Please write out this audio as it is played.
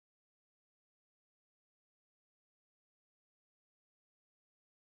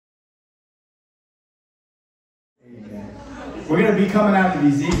We're going to be coming out of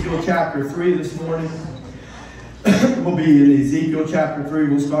Ezekiel chapter 3 this morning. We'll be in Ezekiel chapter 3.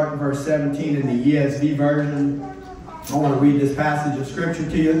 We'll start in verse 17 in the ESV version. I want to read this passage of scripture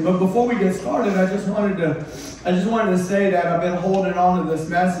to you. But before we get started, I just wanted to say that I've been holding on to this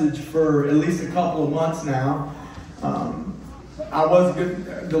message for at least a couple of months now. The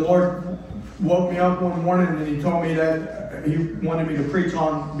Lord woke me up one morning and He told me that He wanted me to preach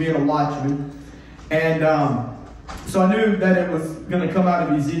on being a watchman. And so I knew that it was going to come out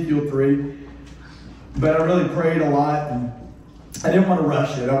of Ezekiel 3. But I really prayed a lot, and I didn't want to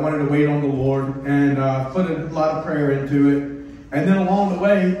rush it. I wanted to wait on the Lord and put a lot of prayer into it. And then along the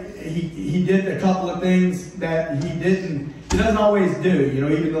way, he did a couple of things that he doesn't always do. You know,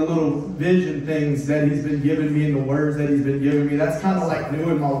 even the little vision things that He's been giving me and the words that He's been giving me. That's kind of like new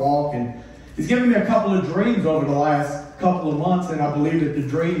in my walk. And He's given me a couple of dreams over the last couple of months, and I believe that the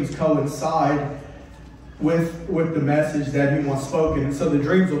dreams coincide with the message that He wants spoken. And so the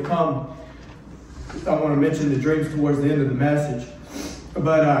dreams will come. I want to mention the dreams towards the end of the message.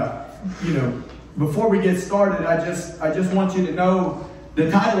 But, before we get started, I just want you to know the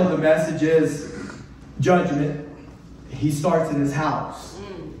title of the message is Judgment. He starts in His house.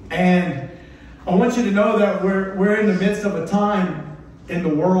 And I want you to know that we're in the midst of a time in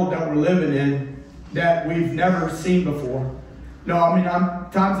the world that we're living in that we've never seen before. No, I mean,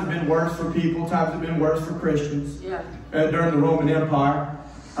 times have been worse for people. Times have been worse for Christians during the Roman Empire.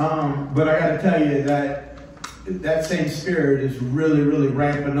 But I got to tell you that same spirit is really, really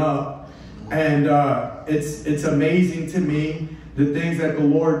ramping up. And it's amazing to me the things that the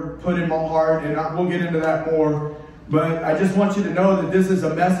Lord put in my heart. And we'll get into that more. But I just want you to know that this is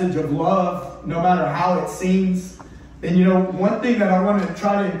a message of love, no matter how it seems. And one thing that I want to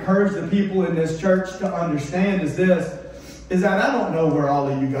try to encourage the people in this church to understand is this. Is that I don't know where all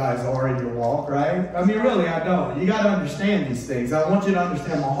of you guys are in your walk, right? I mean, really, I don't. You got to understand these things. I want you to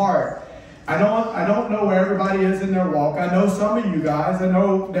understand my heart. I don't know where everybody is in their walk. I know some of you guys. I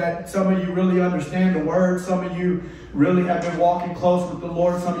know that some of you really understand the Word. Some of you really have been walking close with the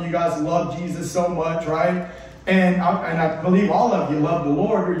Lord. Some of you guys love Jesus so much, right? And I believe all of you love the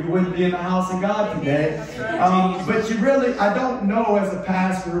Lord, or you wouldn't be in the house of God today. But I don't know as a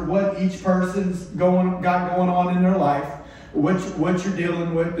pastor what each person's got going on in their life. What you're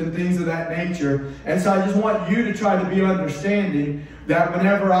dealing with and things of that nature. And so I just want you to try to be understanding that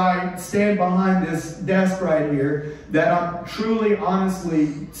whenever I stand behind this desk right here, that I'm truly,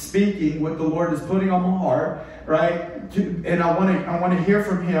 honestly speaking what the Lord is putting on my heart, right? And I want to hear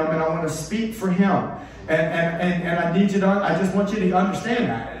from Him, and I want to speak for Him. And I need you to, I just want you to understand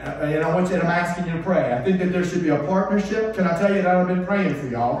that. And I'm asking you to pray. I think that there should be a partnership. Can I tell you that I've been praying for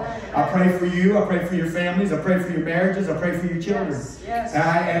y'all? I pray for you. I pray for your families. I pray for your marriages. I pray for your children. Yes.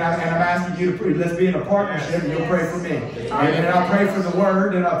 And I'm asking you to pray. Let's be in a partnership, and you'll pray for me. And I pray for the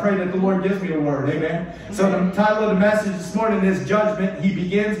Word, and I pray that the Lord gives me the Word. Amen. So the title of the message this morning is Judgment. He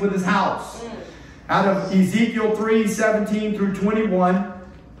begins with His house. Out of Ezekiel 3:17 through 21.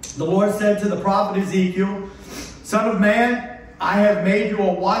 The Lord said to the prophet Ezekiel, Son of man, I have made you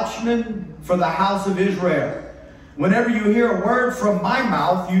a watchman for the house of Israel. Whenever you hear a word from my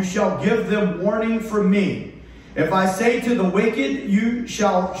mouth, you shall give them warning from me. If I say to the wicked, you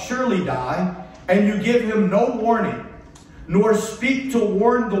shall surely die, and you give him no warning, nor speak to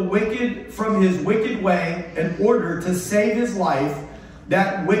warn the wicked from his wicked way in order to save his life,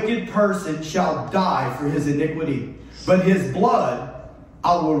 that wicked person shall die for his iniquity. But his blood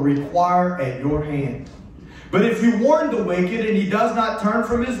I will require at your hand. But if you warn the wicked, and he does not turn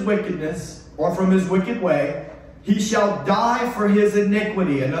from his wickedness or from his wicked way, he shall die for his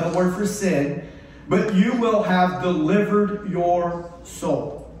iniquity, another word for sin, but you will have delivered your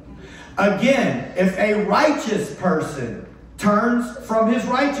soul. Again, if a righteous person turns from his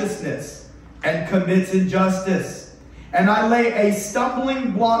righteousness and commits injustice, and I lay a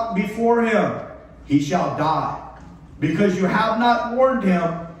stumbling block before him, he shall die. Because you have not warned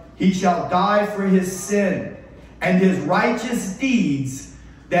him, he shall die for his sin, and his righteous deeds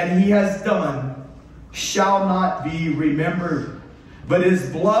that he has done shall not be remembered. But his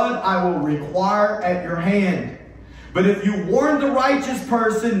blood I will require at your hand. But if you warn the righteous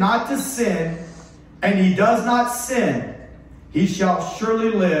person not to sin, and he does not sin, he shall surely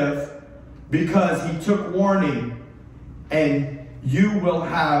live, because he took warning, and you will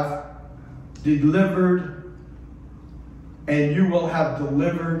have delivered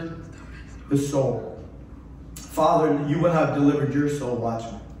the soul. Father, you will have delivered your soul,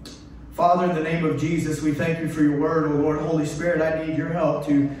 watchman. Father, in the name of Jesus, we thank you for your word, oh Lord. Holy Spirit, I need your help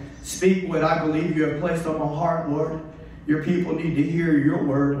to speak what I believe you have placed on my heart, Lord. Your people need to hear your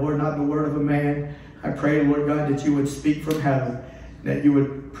word, Lord, not the word of a man. I pray, Lord God, that you would speak from heaven, that you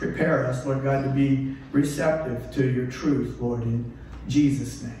would prepare us, Lord God, to be receptive to your truth, Lord, in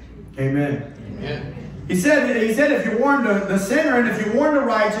Jesus' name. Amen. Amen. He said, if you warn the sinner and if you warn the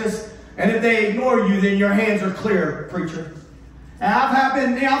righteous, and if they ignore you, then your hands are clear, preacher. And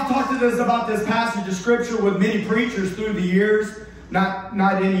I've talked about this passage of Scripture with many preachers through the years, not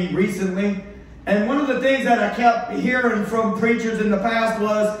any recently. And one of the things that I kept hearing from preachers in the past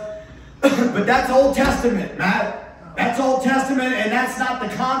was, but that's Old Testament, Matt. That's Old Testament, and that's not the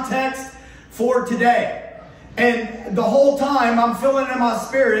context for today. And the whole time I'm feeling in my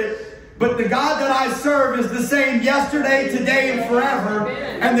spirit, but the God that I serve is the same yesterday, today, and forever.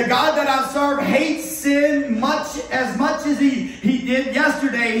 And the God that I serve hates sin as much as he did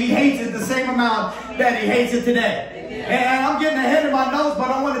yesterday. He hates it the same amount that he hates it today. And I'm getting ahead of my notes, but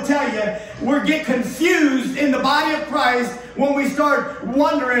I want to tell you, we get confused in the body of Christ when we start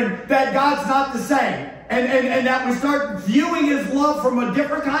wondering that God's not the same. And that we start viewing his love from a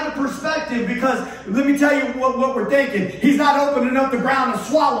different kind of perspective, because let me tell you what we're thinking. He's not opening up the ground and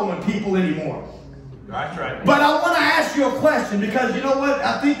swallowing people anymore. That's right. But I want to ask you a question, because you know what?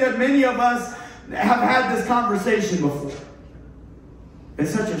 I think that many of us have had this conversation before.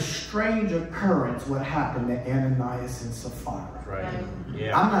 It's such a strange occurrence what happened to Ananias and Sapphira. Right.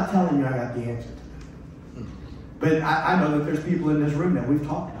 Yeah. I'm not telling you I got the answer to that. But I know that there's people in this room that we've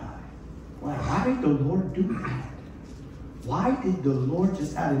talked about. Well, why did the Lord do that? Why did the Lord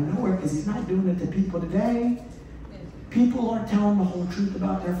just out of nowhere? Because he's not doing it to people today. People aren't telling the whole truth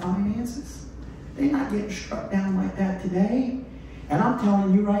about their finances. They're not getting struck down like that today. And I'm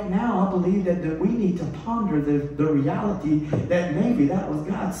telling you right now, I believe that we need to ponder the reality that maybe that was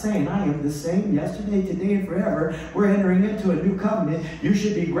God saying, I am the same yesterday, today, and forever. We're entering into a new covenant. You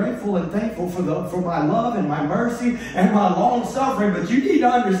should be grateful and thankful for my love and my mercy and my long suffering. But you need to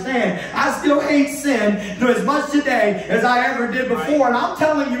understand, I still hate sin as much today as I ever did before. And I'm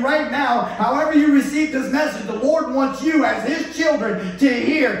telling you right now, however you receive this message, the Lord wants you as his children to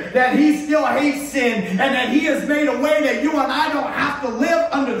hear that he still hates sin, and that he has made a way that you and I don't have to live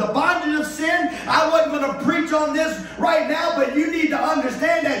under the bondage of sin. I wasn't going to preach on this right now, but you need to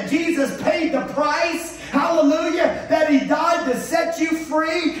understand that Jesus paid the price. Hallelujah. That he died to set you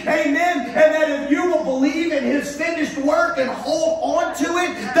free. Amen. And that if you will believe in his finished work and hold on to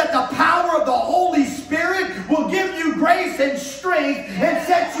it, that the power of the Holy Spirit will give you grace and strength and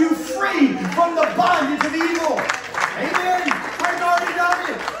set you free from the bondage of evil. Amen. I've already done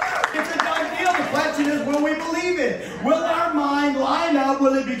it. It's a done deal. The question is, will we believe it? Will our mind line up?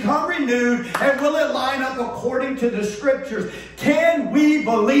 Will it become renewed? And will it line up according to the Scriptures? Can we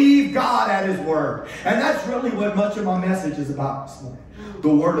believe God at his word? And that's really what much of my message is about this morning.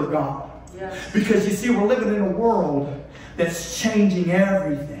 The word of God. Yes. Because you see, we're living in a world that's changing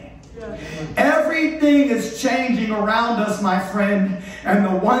everything. Everything is changing around us, my friend. And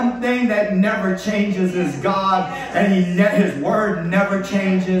the one thing that never changes is God. And his word never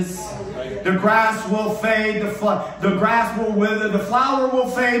changes. The grass will fade, the grass will wither, the flower will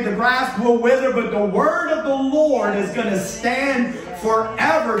fade, the grass will wither, but the word of the Lord is going to stand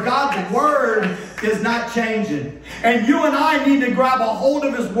forever. God's word is not changing. And you and I need to grab a hold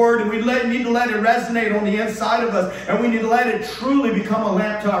of his word, and we need to let it resonate on the inside of us, and we need to let it truly become a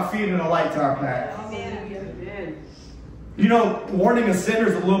lamp to our feet and a light to our path. Amen. You know, warning a sinner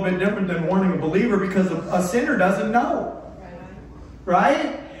is a little bit different than warning a believer, because a sinner doesn't know.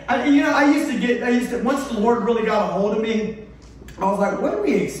 Right? I used to, once the Lord really got a hold of me, I was like, what do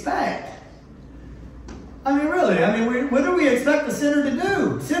we expect? I mean, really, what do we expect the sinner to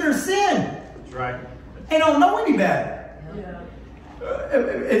do? Sinners sin. That's right. They don't know any better. Yeah.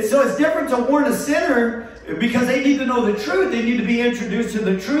 So it's different to warn a sinner, because they need to know the truth. They need to be introduced to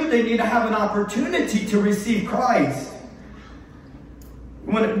the truth. They need to have an opportunity to receive Christ.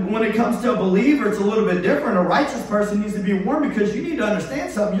 When it comes to a believer, it's a little bit different. A righteous person needs to be warned, because you need to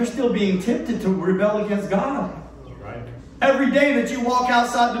understand something. You're still being tempted to rebel against God. Right. Every day that you walk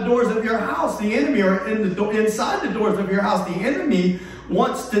outside the doors of your house, the enemy, or inside the doors of your house, the enemy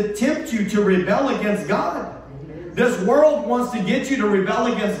wants to tempt you to rebel against God. This world wants to get you to rebel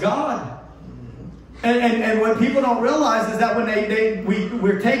against God. And what people don't realize is that when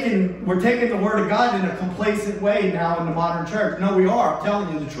we're taking the word of God in a complacent way now in the modern church. No, we are. I'm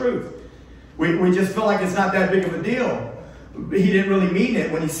telling you the truth. We just feel like it's not that big of a deal. He didn't really mean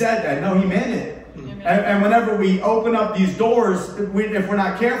it when he said that. No, he meant it. And whenever we open up these doors, if we're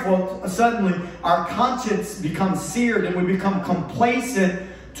not careful, suddenly our conscience becomes seared and we become complacent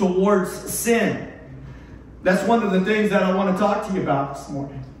towards sin. That's one of the things that I want to talk to you about this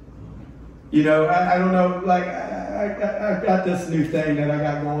morning. You know, I don't know, like, I got this new thing that I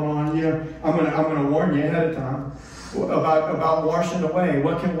got going on. You know, I'm gonna warn you ahead of time about washing away.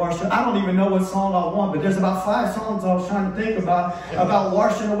 What can wash away? I don't even know what song I want, but there's about 5 songs I was trying to think about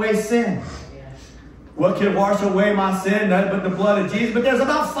washing away sin. What can wash away my sin? None but the blood of Jesus. But there's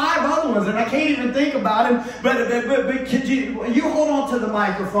about 5 other ones, and I can't even think about them. But could you hold on to the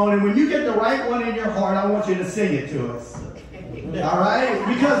microphone, and when you get the right one in your heart, I want you to sing it to us. All right?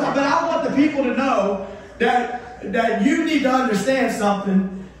 But I want the people to know that you need to understand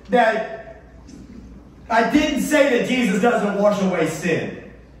something, that I didn't say that Jesus doesn't wash away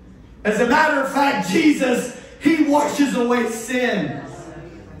sin. As a matter of fact, Jesus, He washes away sin.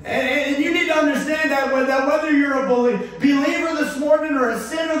 And you need to understand that whether you're a believer this morning or a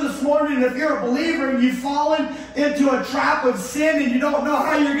sinner this morning, if you're a believer and you've fallen into a trap of sin and you don't know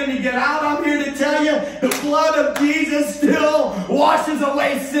how you're going to get out, I'm here to tell you the blood of Jesus still washes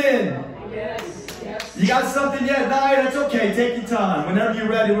away sin. Yes. You got something yet, Nia? That's okay. Take your time. Whenever you're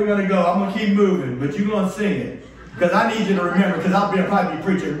ready, we're going to go. I'm going to keep moving, but you're going to sing it. Because I need you to remember, because I'll probably be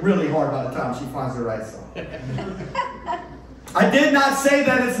preaching really hard by the time she finds the right song. I did not say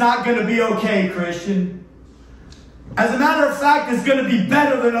that it's not going to be okay, Christian. As a matter of fact, it's going to be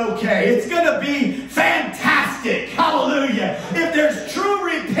better than okay. It's going to be fantastic. Hallelujah. If there's true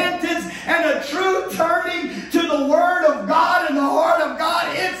repentance and a true turning to the Word of God and the heart of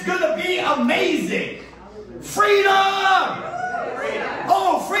God, it's going to be amazing. Freedom!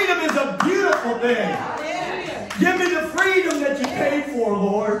 Oh, freedom is a beautiful thing. Give me the freedom that you paid for,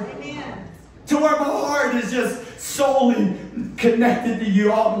 Lord. To where my heart is just solely connected to you,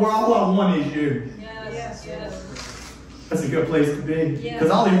 where all I want is you. Yes. That's a good place to be.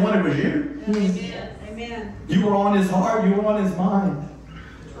 Because all He wanted was you. Amen. You were on His heart. You were on His mind.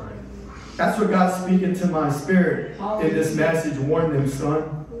 That's what God's speaking to my spirit in this message. Warn them,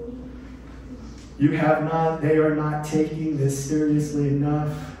 son. You have not, they are not taking this seriously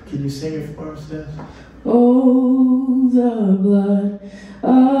enough. Can you sing it for us, Steph? Oh, the blood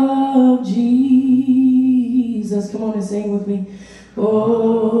of Jesus. Come on and sing with me.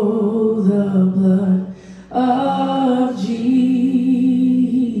 Oh, the blood of Jesus.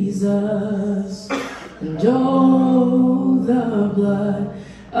 And oh, the blood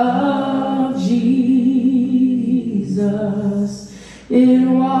of Jesus. It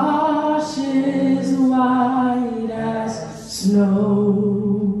washes white as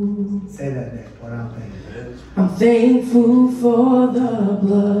snow. Say that next one. I'm thankful for the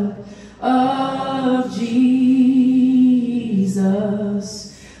blood of Jesus.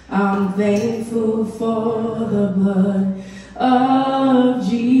 I'm thankful for the blood of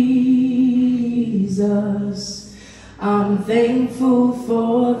Jesus. I'm thankful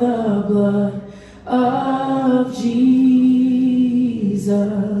for the blood of Jesus.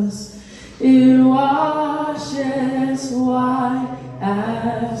 It washes white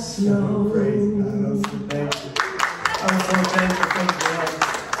as snow. Praise God. I'm so thankful.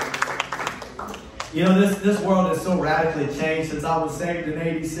 You know, this world is so radically changed since I was saved in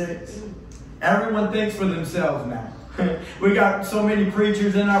 '86. Everyone thinks for themselves now. We got so many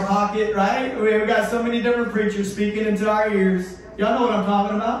preachers in our pocket, right? We've got so many different preachers speaking into our ears. Y'all know what I'm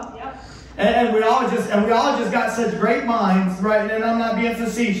talking about? Yep. And we all just got such great minds, right? And I'm not being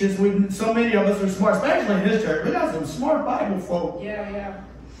facetious. So many of us are smart, especially in this church. We got some smart Bible folk. Yeah.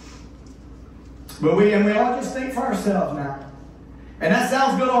 But we all just think for ourselves now. And that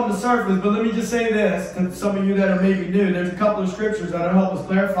sounds good on the surface, but let me just say this to some of you that are maybe new. There's a couple of scriptures that'll help us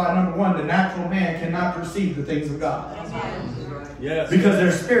clarify. Number one, the natural man cannot perceive the things of God. Amen. Yes. Because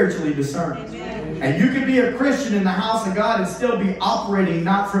they're spiritually discerned. Amen. And you can be a Christian in the house of God and still be operating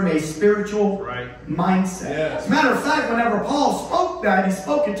not from a spiritual mindset. Yes. As a matter of fact, whenever Paul spoke that, he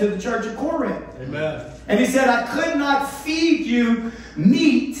spoke it to the church of Corinth. Amen. And he said, I could not feed you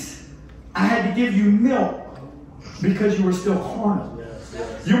meat. I had to give you milk because you were still carnal.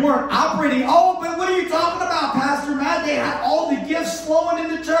 Yes. You weren't operating. Oh, but what are you talking about, Pastor Matt? They had all the gifts flowing in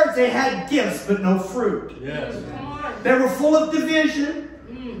the church. They had gifts, but no fruit. Yes. They were full of division.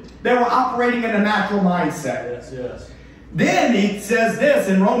 They were operating in a natural mindset. Yes. Then he says this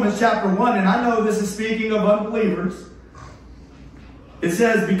in Romans chapter 1, and I know this is speaking of unbelievers. It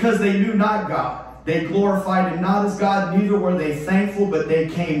says, because they knew not God, they glorified Him not as God, neither were they thankful, but they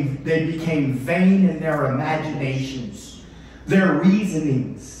became vain in their imaginations, their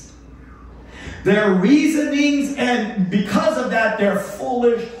reasonings. And because of that, their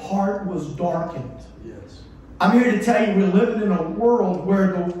foolish heart was darkened. I'm here to tell you, we're living in a world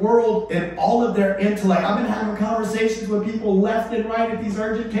where the world and all of their intellect. I've been having conversations with people left and right at these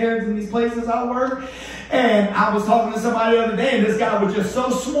urgent cares in these places I work. And I was talking to somebody the other day, and this guy was just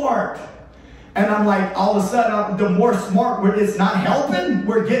so smart. And I'm like, all of a sudden, the more smart, it's not helping.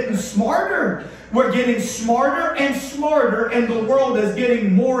 We're getting smarter. We're getting smarter and smarter, and the world is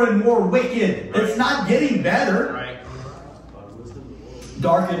getting more and more wicked. Right. It's not getting better. Right.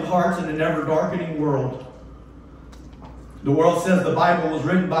 Darkened hearts in an ever-darkening world. The world says the Bible was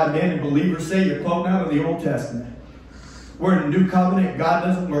written by men, and believers say you're quoting out of the Old Testament. We're in a new covenant. God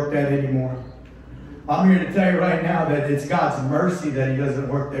doesn't work that anymore. I'm here to tell you right now that it's God's mercy that He doesn't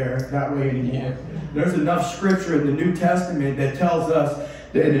work that way anymore. There's enough scripture in the New Testament that tells us,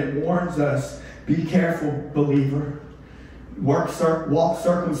 and it warns us, be careful, believer. Walk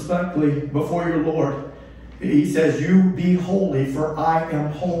circumspectly before your Lord. He says, you be holy, for I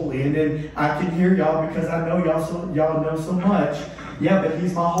am holy. And then I can hear y'all, because I know y'all know so much. Yeah, but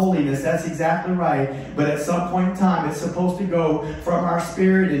He's my holiness. That's exactly right. But at some point in time, it's supposed to go from our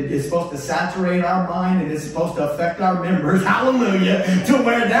spirit. It's supposed to saturate our mind, and it's supposed to affect our members. Hallelujah. To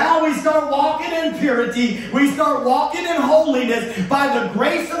where now we start walking in purity. We start walking in holiness by the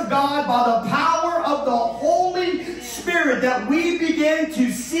grace of God, by the power of the Holy Spirit, that we begin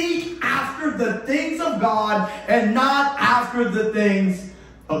to seek after the things of God and not after the things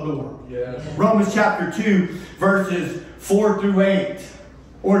of the world. Yes. Romans chapter 2, verses 4 through 8.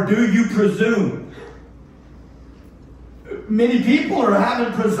 Or do you presume? Many people are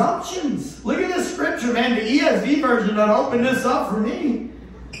having presumptions. Look at this scripture, man. The ESV version done opened this up for me.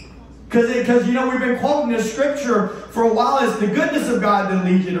 Because, you know, we've been quoting this scripture for a while. It's the goodness of God that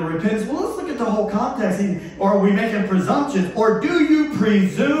leads you to repentance. Well, let's look at the whole context. Or are we making presumptions? Or do you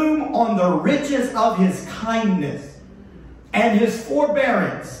presume on the riches of His kindness and His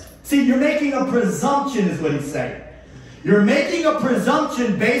forbearance? See, you're making a presumption is what he's saying. You're making a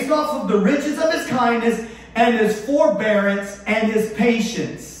presumption based off of the riches of His kindness and His forbearance and His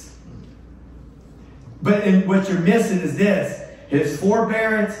patience. But what you're missing is this. His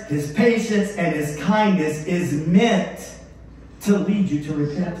forbearance, His patience, and His kindness is meant to lead you to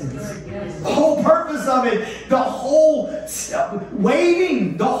repentance. The whole purpose of it, the whole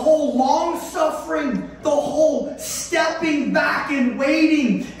waiting, the whole long-suffering, the whole stepping back and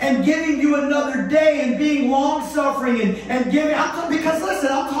waiting and giving you another day and being long-suffering and giving. Because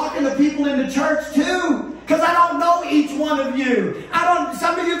listen, I'm talking to people in the church too. Because I don't know each one of you.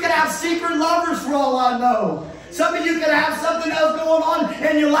 Some of you can have secret lovers for all I know. Some of you can have something else going on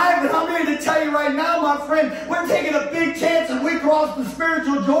in your life, but I'm here to tell you right now, my friend, we're taking a big chance and we crossed the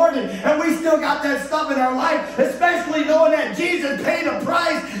spiritual Jordan and we still got that stuff in our life, especially knowing that Jesus paid a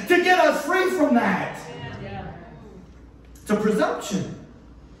price to get us free from that. Yeah. It's a presumption.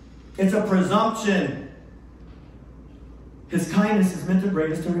 It's a presumption. His kindness is meant to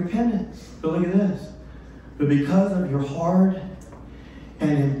bring us to repentance. But look at this. But because of your hard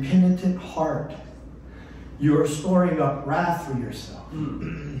and impenitent heart, you are storing up wrath for yourself.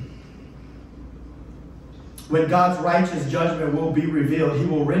 When God's righteous judgment will be revealed, He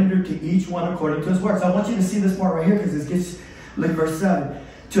will render to each one according to his works. I want you to see this part right here because it gets, look at verse 7.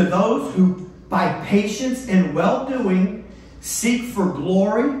 To those who by patience and well-doing seek for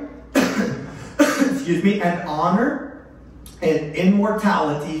glory, excuse me, and honor and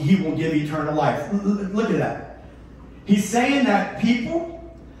immortality, He will give eternal life. Look at that. He's saying that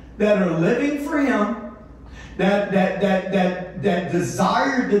people that are living for Him, that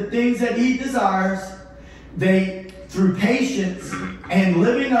desire the things that He desires, they, through patience and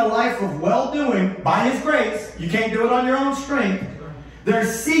living a life of well-doing by His grace, you can't do it on your own strength, they're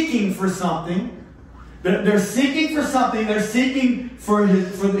seeking for something. They're seeking for something. They're seeking for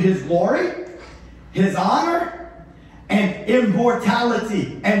His glory, His honor, and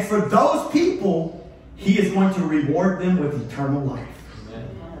immortality. And for those people, He is going to reward them with eternal life.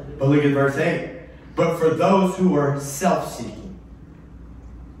 Amen. But look at verse 8. But for those who are self-seeking,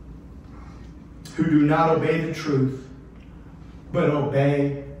 who do not obey the truth, but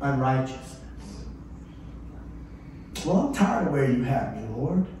obey unrighteousness. Well, I'm tired of where you have me,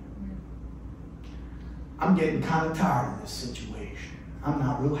 Lord. I'm getting kind of tired of this situation. I'm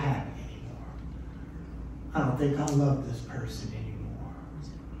not real happy anymore. I don't think I love this person anymore.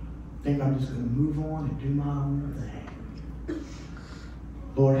 I think I'm just going to move on and do my own thing.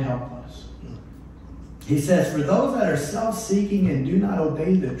 Lord, help us. He says, for those that are self-seeking and do not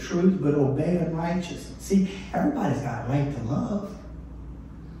obey the truth, but obey unrighteousness. See, everybody's got a right to love.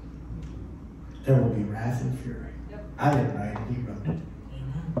 There will be wrath and fury. Yep. I didn't write it, He wrote it.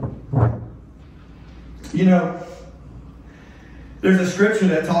 You know, there's a scripture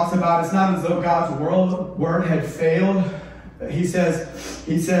that talks about it's not as though God's word had failed. He says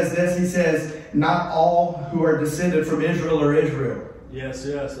this, He says, not all who are descended from Israel are Israel. Yes,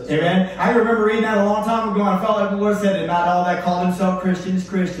 yes. That's Amen. right. I remember reading that a long time ago, and I felt like the Lord said that not all that called himself Christian is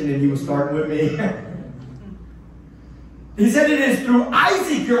Christian, and he was starting with me. He said it is through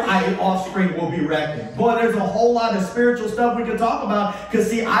Isaac your offspring will be reckoned. Boy, there's a whole lot of spiritual stuff we could talk about, because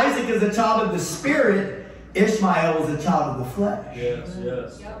see, Isaac is a child of the Spirit. Ishmael is a child of the flesh. Yes,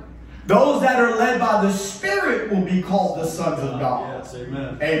 yes. Yep. Those that are led by the Spirit will be called the sons of God. Yes,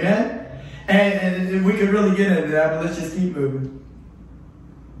 amen. Amen. And we could really get into that, but let's just keep moving.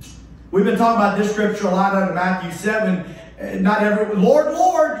 We've been talking about this scripture a lot out of Matthew 7. Not every Lord,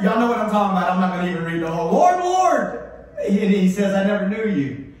 Lord. Y'all know what I'm talking about. I'm not going to even read the whole Lord, Lord. And he says, I never knew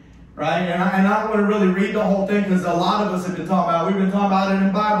you. Right? And I don't want to really read the whole thing, because a lot of us have been talking about it. We've been talking about it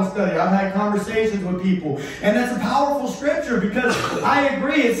in Bible study. I've had conversations with people. And that's a powerful scripture, because I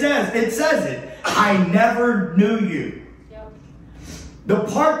agree. It says it. I never knew you. The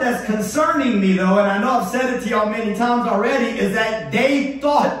part that's concerning me, though, and I know I've said it to y'all many times already, is that they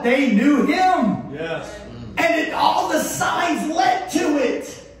thought they knew him. Yes. And all the signs led to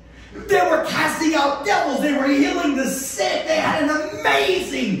it. They were casting out devils. They were healing the sick. They had an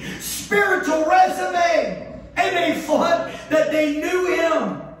amazing spiritual resume. And they thought that they knew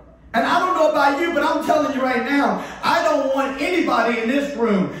him. And I don't know about you, but I'm telling you right now, I don't want anybody in this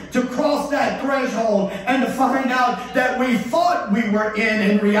room to cross that threshold and to find out that we thought we were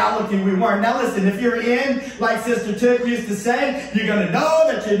in reality we weren't. Now listen, if you're in, like Sister Tiff used to say, you're going to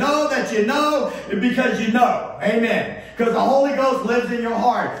know that you know that you know because you know. Amen. Because the Holy Ghost lives in your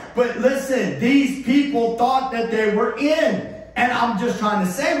heart. But listen, these people thought that they were in. And I'm just trying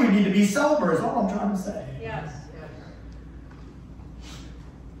to say we need to be sober is all I'm trying to say. Yes.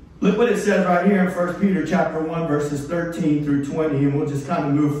 Look what it says right here in 1 Peter chapter 1, verses 13 through 20, and we'll just kind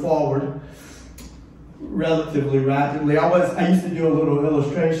of move forward relatively rapidly. I used to do a little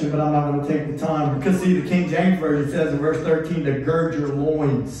illustration, but I'm not going to take the time. Because see, the King James Version says in verse 13 to gird your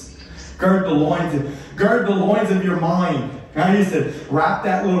loins. Gird the loins of your mind. I used to wrap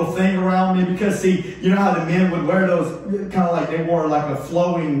that little thing around me, because see, you know how the men would wear those, kind of like they wore like a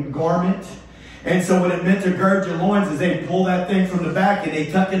flowing garment? And so what it meant to gird your loins is they pull that thing from the back and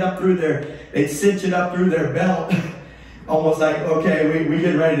they tuck it up through they cinch it up through their belt. Almost like, okay,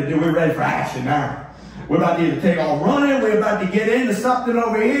 we're ready for action now. We're about to either take off running, we're about to get into something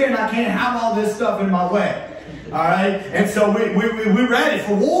over here, and I can't have all this stuff in my way. All right? And so we're ready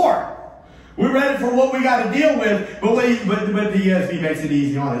for war. We're ready for what we got to deal with. But the ESV makes it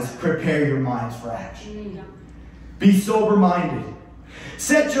easy on us. Prepare your minds for action. Be sober-minded.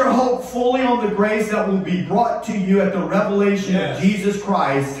 Set your hope fully on the grace that will be brought to you at the revelation of Jesus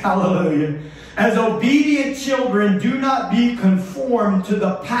Christ. Hallelujah. As obedient children, do not be conformed to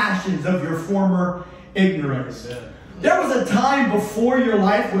the passions of your former ignorance. There was a time before your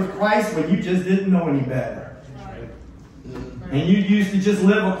life with Christ when you just didn't know any better. And you used to just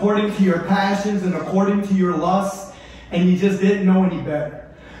live according to your passions and according to your lusts, and you just didn't know any better.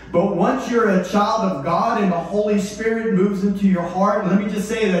 But once you're a child of God and the Holy Spirit moves into your heart, let me just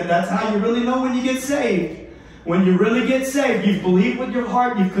say that's how you really know when you get saved. When you really get saved, you've believed with your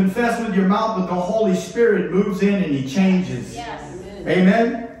heart, you've confessed with your mouth, but the Holy Spirit moves in and he changes. Yes.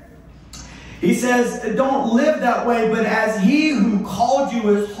 Amen? He says, don't live that way, but as he who called you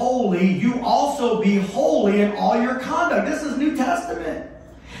is holy, you also be holy in all your conduct. This is New Testament.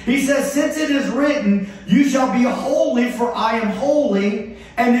 He says, since it is written, you shall be holy, for I am holy.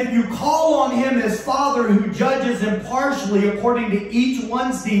 And if you call on him as Father who judges impartially according to each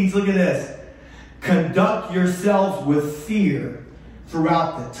one's deeds, look at this. Conduct yourselves with fear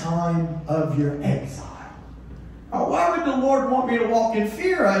throughout the time of your exile. Why would the Lord want me to walk in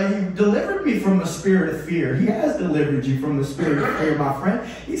fear? He delivered me from the spirit of fear. He has delivered you from the spirit of fear, my friend.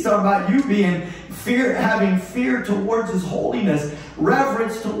 He's talking about you being fear, having fear towards his holiness,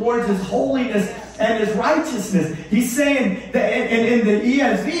 reverence towards his holiness and his righteousness. He's saying that, and in the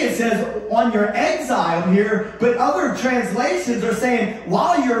ESV it says on your exile here, but other translations are saying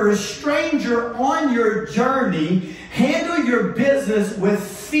while you're a stranger on your journey, handle your business with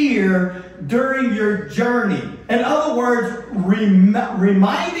fear during your journey. In other words,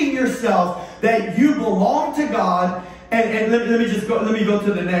 reminding yourself that you belong to God. And let me go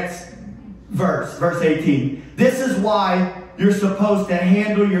to the next verse, verse 18. This is why you're supposed to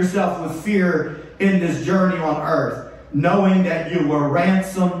handle yourself with fear in this journey on earth, knowing that you were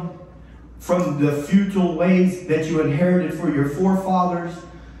ransomed from the futile ways that you inherited for your forefathers,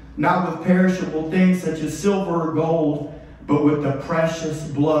 not with perishable things such as silver or gold, but with the precious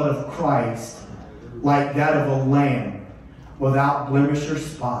blood of Christ, like that of a lamb, without blemish or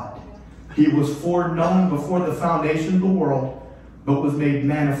spot. He was foreknown before the foundation of the world, but was made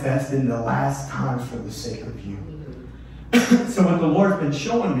manifest in the last times for the sake of you. So what the Lord's been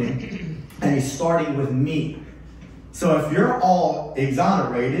showing me, and he's starting with me. So if you're all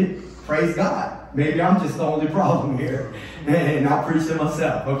exonerated, praise God. Maybe I'm just the only problem here. And I'll preach to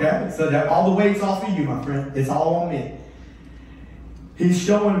myself, okay? So that all the weight's off of you, my friend. It's all on me. He's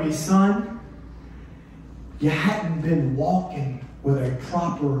showing me, son, you hadn't been walking with a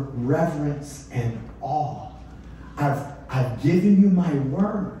proper reverence and awe. I've given you my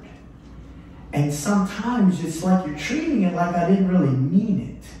word. And sometimes it's like you're treating it like I didn't really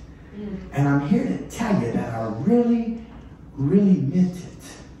mean it. And I'm here to tell you that I really, really meant it.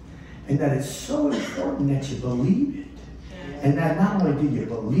 And that it's so important that you believe it. And that not only do you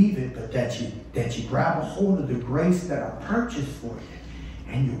believe it, but that you grab a hold of the grace that I purchased for you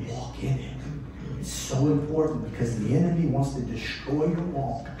and you walk in it. It's so important because the enemy wants to destroy your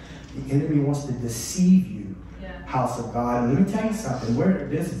walk. The enemy wants to deceive you, house of God. And let me tell you something.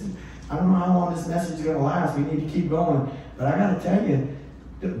 I don't know how long this message is going to last. We need to keep going. But I got to tell you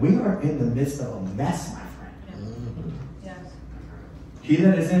that we are in the midst of a mess, my friend. Yes. He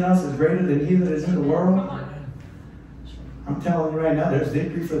that is in us is greater than he that is in the world. I'm telling you right now, there's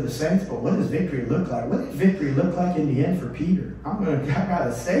victory for the saints, but what does victory look like? What did victory look like in the end for Peter? I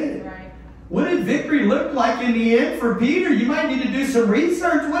gotta say it. Right. What did victory look like in the end for Peter? You might need to do some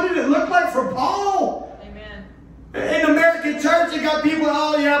research. What did it look like for Paul? In the American church, you got people,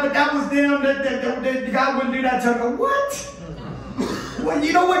 oh yeah, but that was them. That God wouldn't do that to them. What? Well,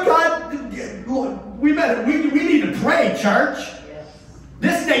 you know what, God? Lord, we need to pray, church.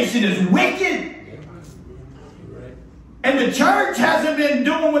 This nation is wicked. And the church hasn't been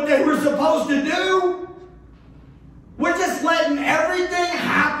doing what they were supposed to do. We're just letting everything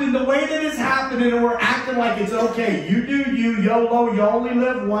happen the way that it's happening, and we're acting like it's okay. You do you, YOLO, you only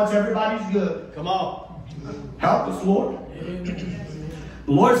live once, everybody's good. Come on. Help us, Lord.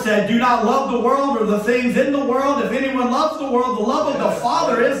 The Lord said, do not love the world or the things in the world. If anyone loves the world, the love of the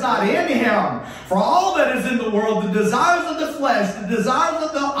Father is not in him. For all that is in the world, the desires of the flesh, the desires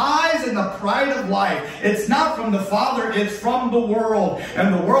of the eyes, and the pride of life, it's not from the Father, it's from the world.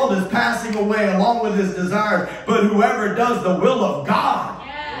 And the world is passing away along with his desires. But whoever does the will of God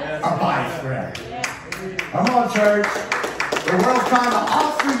abides forever. Come on, church. The world's trying to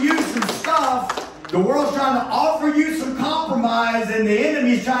offer you some stuff. The world's trying to offer you some compromise, and the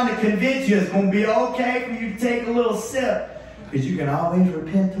enemy's trying to convince you it's going to be okay for you to take a little sip, because you can always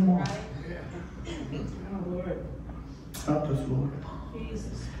repent tomorrow. Help us, Lord.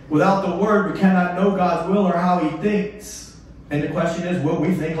 Without the word, we cannot know God's will or how he thinks. And the question is, will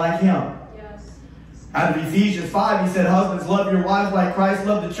we think like him? Out of Ephesians 5, he said, husbands, love your wives like Christ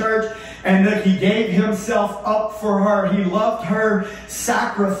loved the church. And look, he gave himself up for her. He loved her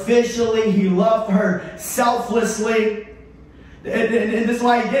sacrificially. He loved her selflessly. And this is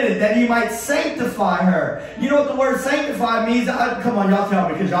why he did it, that he might sanctify her. You know what the word sanctify means? Come on, y'all tell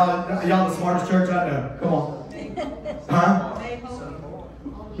me, because y'all the smartest church I know. Come on. Huh?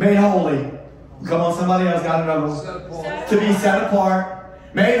 Made holy. Come on, somebody else got another one. To be set apart.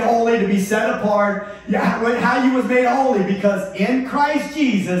 Made holy, to be set apart. Yeah, how you was made holy? Because in Christ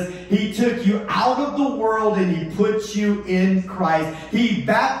Jesus, he took you out of the world and he put you in Christ. He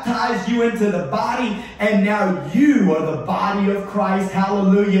baptized you into the body, and now you are the body of Christ.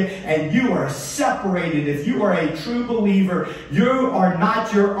 Hallelujah. And you are separated. If you are a true believer, you are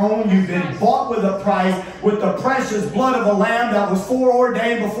not your own. You've been bought with a price, with the precious blood of a lamb that was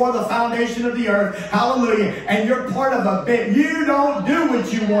foreordained before the foundation of the earth. Hallelujah. And you're part of a bit. You don't do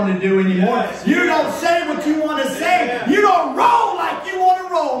what you want to do anymore. Yes. You don't say what you want to say. Yes. You don't roll like you want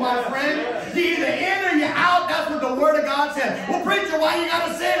to roll, my friend. You either in or you out. That's what the Word of God says. Well, preacher, why you got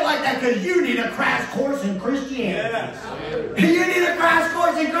to say it like that? Because you need a crash course in Christianity. Yes. You need a crash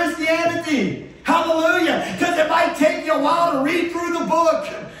course in Christianity. Hallelujah. Because it might take you a while to read through the book.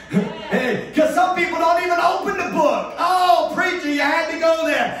 Because some people don't even open the book. Oh, preacher, you had to go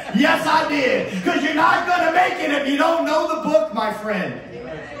there. Yes, I did. Because you're not going to make it if you don't know the book, my friend.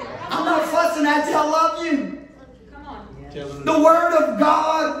 I'm not fussing at you. I love you. Come on. The Word of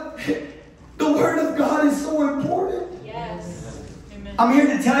God. The Word of God is so important. Yes. Amen. I'm here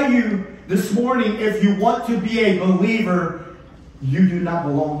to tell you this morning, if you want to be a believer, you do not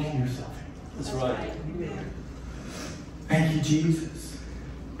belong to yourself. That's right. Thank you, Jesus.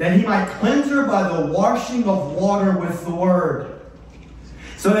 That he might cleanse her by the washing of water with the Word,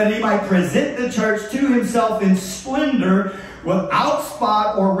 so that he might present the church to himself in splendor, without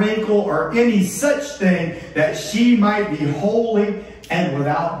spot or wrinkle or any such thing, that she might be holy and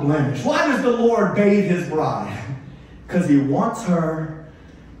without blemish. Why does the Lord bathe his bride? Because he wants her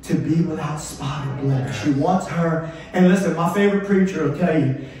to be without spot or blemish. He wants her, and listen, my favorite preacher will tell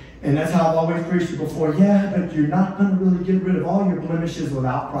you, And that's how I've always preached it before. Yeah, but you're not going to really get rid of all your blemishes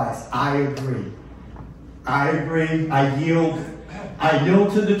without Christ. I agree. I agree. I yield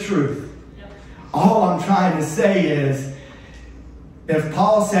to the truth. All I'm trying to say is, if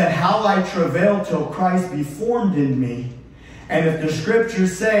Paul said, how I travail till Christ be formed in me, and if the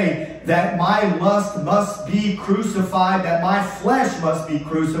scriptures say that my lust must be crucified, that my flesh must be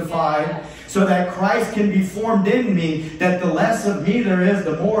crucified, so that Christ can be formed in me, that the less of me there is,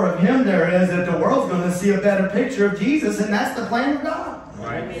 the more of him there is, that the world's going to see a better picture of Jesus, and that's the plan of God.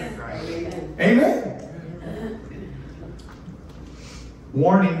 Right. Amen. Amen.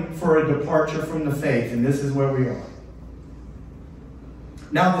 Warning for a departure from the faith, and this is where we are.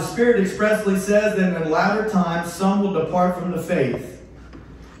 Now the Spirit expressly says that in latter times some will depart from the faith.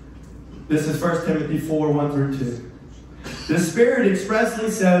 This is 1 Timothy 4, 1 through 2. The Spirit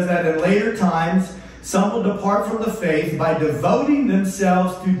expressly says that in later times some will depart from the faith by devoting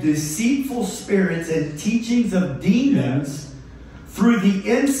themselves to deceitful spirits and teachings of demons through the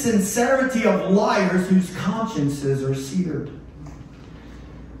insincerity of liars whose consciences are seared.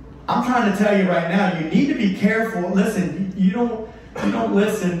 I'm trying to tell you right now, you need to be careful. Listen, you don't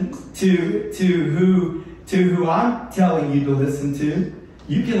listen to who I'm telling you to listen to.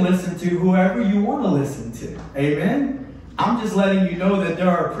 You can listen to whoever you want to listen to. Amen? I'm just letting you know that there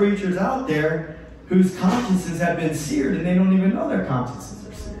are preachers out there whose consciences have been seared and they don't even know their consciences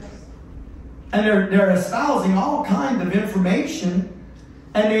are seared. And they're espousing all kinds of information,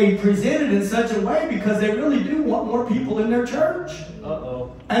 and they present it in such a way because they really do want more people in their church.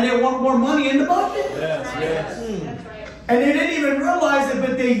 Uh-oh. And they want more money in the bucket. Yes, yes. That's right. And they didn't even realize it,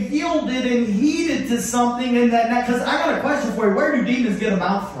 but they yielded and heeded to something in that. Because I got a question for you. Where do demons get a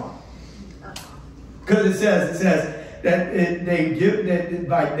mouth from? Because it says that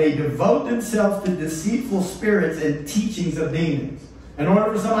they devote themselves to deceitful spirits and teachings of demons. In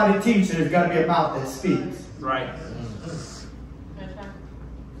order for somebody to teach, there's got to be a mouth that speaks. Right.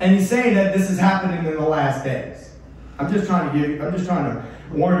 And he's saying that this is happening in the last days. I'm just trying to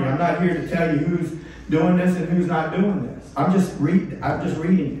warn you. I'm not here to tell you who's doing this and who's not doing this. I'm just reading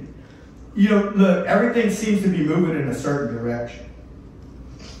it. You know, look, everything seems to be moving in a certain direction.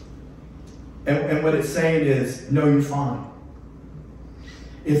 And what it's saying is, no, you're fine.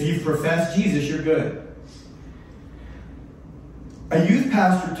 If you profess Jesus, you're good. A youth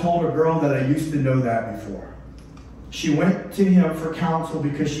pastor told a girl that I used to know that before. She went to him for counsel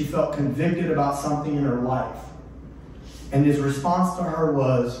because she felt convicted about something in her life. And his response to her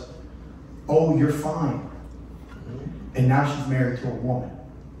was, oh, you're fine. And now she's married to a woman.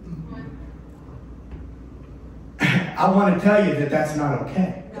 I want to tell you that that's not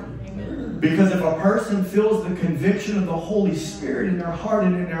okay. Because if a person feels the conviction of the Holy Spirit in their heart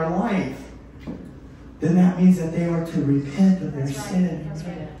and in their life, then that means that they are to repent of their sin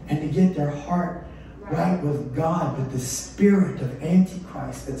and to get their heart right with God. But the spirit of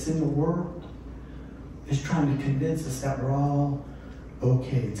Antichrist that's in the world is trying to convince us that we're all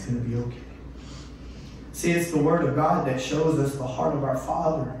okay. It's going to be okay. See, it's the Word of God that shows us the heart of our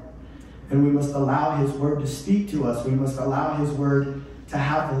Father. And we must allow His Word to speak to us. We must allow His Word to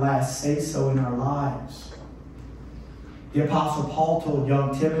have the last say-so in our lives. The Apostle Paul told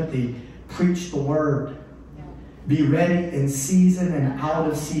young Timothy, preach the Word. Be ready in season and out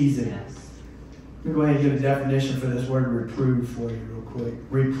of season. Let me go ahead and get a definition for this word reprove for you real quick.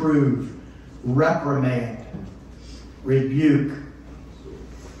 Reprove, reprimand, rebuke.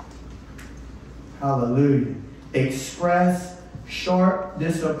 Hallelujah. Express sharp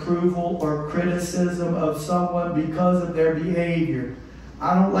disapproval or criticism of someone because of their behavior.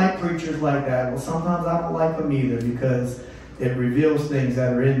 I don't like preachers like that. Well, sometimes I don't like them either because it reveals things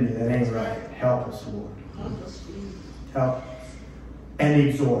that are in me that ain't right. Help us, Lord. Help us. And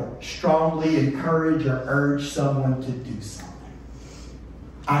exhort. Strongly encourage or urge someone to do something.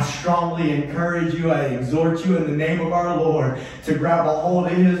 I strongly encourage you, I exhort you in the name of our Lord to grab a hold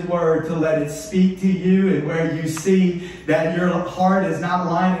of His Word, to let it speak to you, and where you see that your heart is not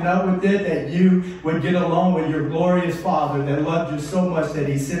lining up with it, that you would get along with your glorious Father that loved you so much that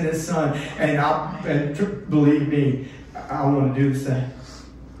He sent His Son. And believe me, I want to do the same.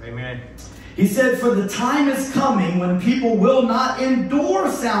 Amen. He said, for the time is coming when people will not endure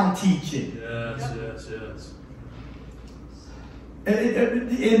sound teaching. Yes.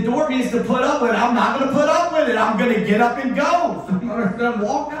 Endure means to put up with it. I'm not going to put up with it. I'm going to get up and go. I'm going to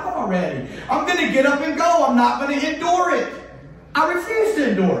walk out already. I'm going to get up and go. I'm not going to endure it. I refuse to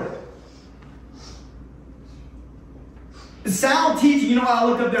endure it. Sound teaching, you know why I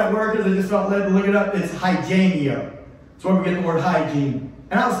looked up that word because I just felt led to look it up? It's hygienio. It's where we get the word hygiene.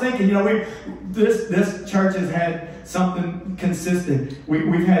 And I was thinking, you know, this church has had something consistent.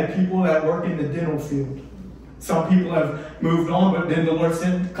 We've had people that work in the dental field. Some people have moved on, but then the Lord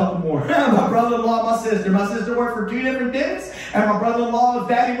sent a couple more. My brother-in-law, my sister worked for 2 different dentists, and my brother-in-law's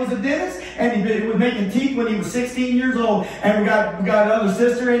daddy was a dentist, and he was making teeth when he was 16 years old. And we got another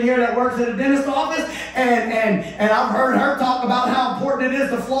sister in here that works at a dentist office, and I've heard her talk about how important it is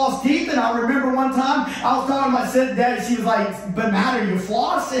to floss teeth. And I remember one time I was talking to my sister, daddy, she was like, "But matter, you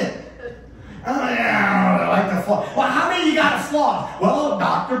floss it." Oh, yeah, I like to floss. Well, how many you got to floss? Well,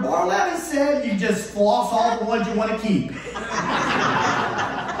 Dr. Barletta said you just floss all the ones you want to keep.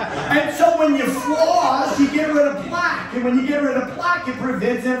 And so when you floss, you get rid of plaque. And when you get rid of plaque, it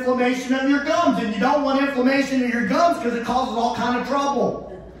prevents inflammation of your gums. And you don't want inflammation of your gums because it causes all kind of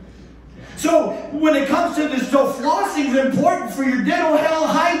trouble. So when it comes to this, so flossing is important for your dental health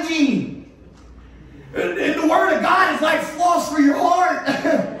hygiene. And the Word of God is like floss for your heart.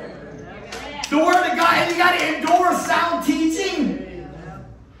 The Word of God, and you got to endure sound teaching.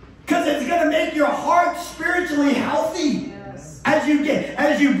 Because it's going to make your heart spiritually healthy. As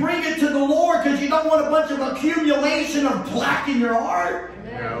you bring it to the Lord, because you don't want a bunch of accumulation of plaque in your heart.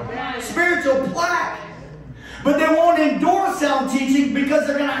 Spiritual plaque. But they won't endure sound teaching because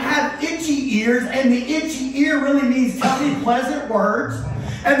they're going to have itchy ears, and the itchy ear really means tell me pleasant words.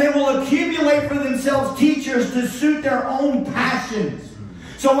 And they will accumulate for themselves teachers to suit their own passions.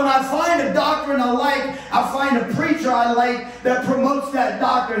 So when I find a doctrine I like, I find a preacher I like that promotes that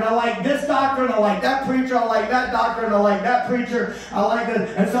doctrine. I like this doctrine, I like that preacher, I like that doctrine, I like that preacher, I like that.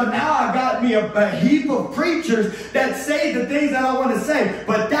 And so now I've got me a heap of preachers that say the things that I want to say.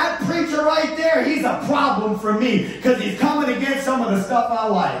 But that preacher right there, he's a problem for me because he's coming against some of the stuff I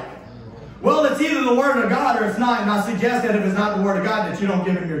like. Well, it's either the Word of God or it's not. And I suggest that if it's not the Word of God, that you don't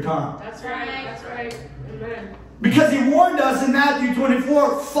give him your time. That's right. That's right. Amen. Because he warned us in Matthew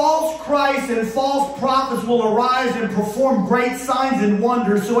 24, false Christs and false prophets will arise and perform great signs and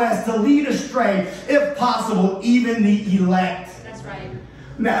wonders so as to lead astray, if possible, even the elect. That's right.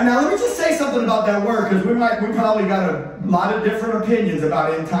 Now let me just say something about that word, because we probably got a lot of different opinions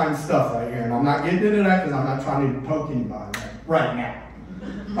about end time stuff right here. And I'm not getting into that because I'm not trying to poke anybody right now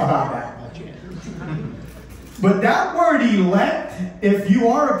about that. But that word elect, if you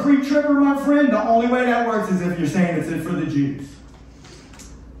are a pre-tribber, my friend, the only way that works is if you're saying it's for the Jews.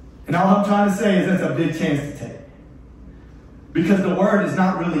 And all I'm trying to say is that's a big chance to take. Because the word is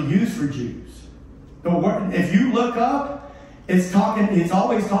not really used for Jews. The word, if you look up, it's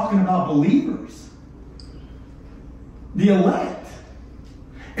always talking about believers. The elect.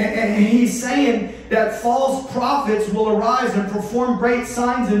 And he's saying that false prophets will arise and perform great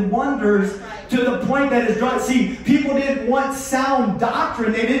signs and wonders to the point that it's drawing. See, people didn't want sound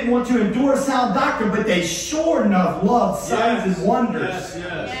doctrine. They didn't want to endure sound doctrine, but they sure enough loved signs and wonders.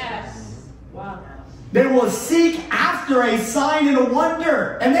 Yes. Wow. They will seek after a sign and a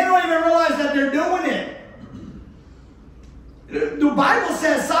wonder. And they don't even realize that they're doing it. The Bible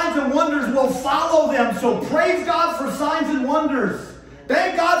says signs and wonders will follow them. So praise God for signs and wonders.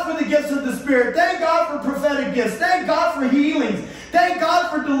 Thank God for the gifts of the Spirit. Thank God for prophetic gifts. Thank God for healings. Thank God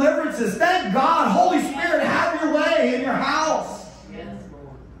for deliverances. Thank God. Holy Spirit, have your way in your house.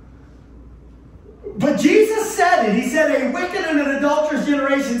 But Jesus said it. He said, a wicked and an adulterous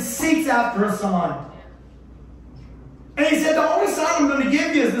generation seeks after a sign. And he said, the only sign I'm going to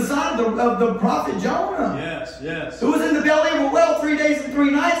give you is the sign of the prophet Jonah. Yes. Who was in the belly of a whale 3 days and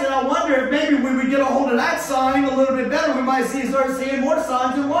 3 nights. And I wonder if maybe when we get a hold of that sign a little bit better, we might start seeing more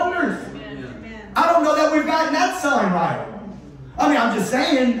signs and wonders. Amen. I don't know that we've gotten that sign right. I mean, I'm just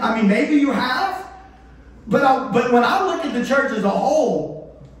saying, maybe you have. But when I look at the church as a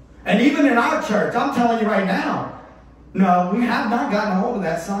whole, and even in our church, I'm telling you right now, no, we have not gotten a hold of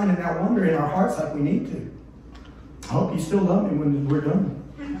that sign and that wonder in our hearts like we need to. I hope you still love me when we're done.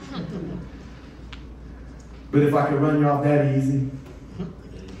 But if I could run you off that easy.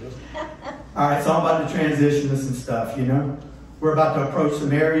 All right, so I'm about to transition to some stuff, you know. We're about to approach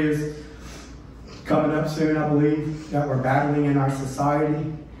some areas coming up soon, I believe, that we're battling in our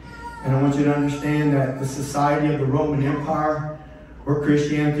society. And I want you to understand that the society of the Roman Empire, where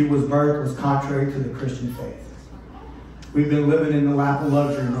Christianity was birthed, was contrary to the Christian faith. We've been living in the lap of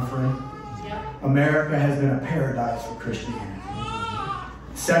luxury, my friend. America has been a paradise for Christianity.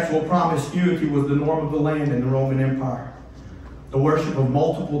 Sexual promiscuity was the norm of the land in the Roman Empire. The worship of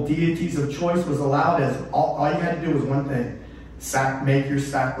multiple deities of choice was allowed as all you had to do was one thing. Make your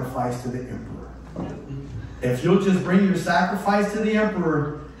sacrifice to the emperor. If you'll just bring your sacrifice to the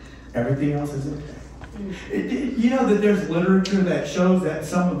emperor, everything else is okay. You know that there's literature that shows that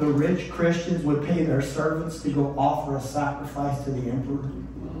some of the rich Christians would pay their servants to go offer a sacrifice to the emperor?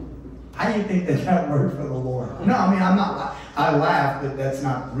 How do you think that that worked for the Lord? No, I mean, I laugh, but that's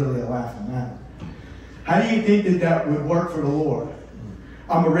not really a laughing matter. How do you think that that would work for the Lord?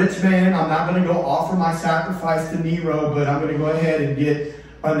 I'm a rich man. I'm not going to go offer my sacrifice to Nero, but I'm going to go ahead and get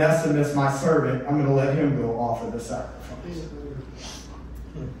Onesimus, my servant. I'm going to let him go offer the sacrifice.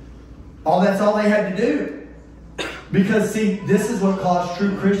 That's all they had to do. Because, see, this is what caused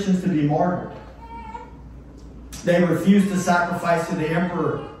true Christians to be martyred. They refused to sacrifice to the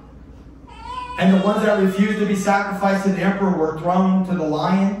emperor. And the ones that refused to be sacrificed to the emperor were thrown to the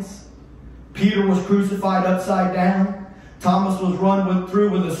lions. Peter was crucified upside down. Thomas was run through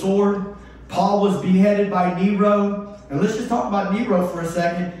with a sword. Paul was beheaded by Nero. And let's just talk about Nero for a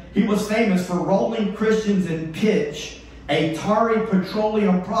second. He was famous for rolling Christians in pitch, a tarry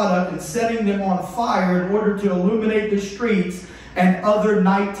petroleum product, and setting them on fire in order to illuminate the streets and other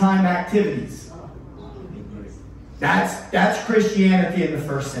nighttime activities. That's Christianity in the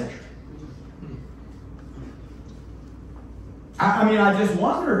first century. I mean, I just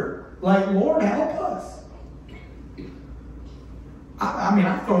wonder, like, Lord, help us. I mean,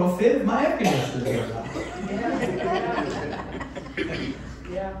 I throw a fit if my air conditioner goes out.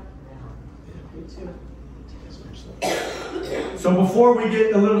 Yeah. Me too. So before we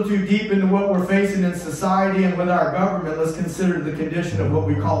get a little too deep into what we're facing in society and with our government, let's consider the condition of what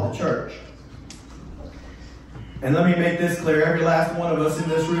we call the church. And let me make this clear. Every last one of us in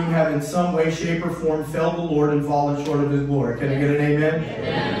this room have in some way, shape, or form failed the Lord and fallen short of His glory. Can I get an amen?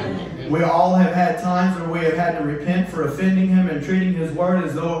 Amen. We all have had times where we have had to repent for offending Him and treating His Word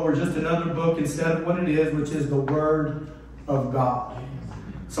as though it were just another book instead of what it is, which is the Word of God.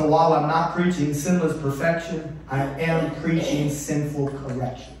 So while I'm not preaching sinless perfection, I am preaching sinful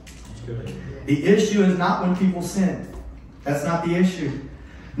correction. The issue is not when people sin. That's not the issue.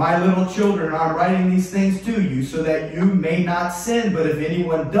 My little children, I'm writing these things to you so that you may not sin. But if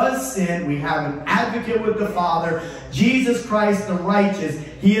anyone does sin, we have an advocate with the Father, Jesus Christ the righteous.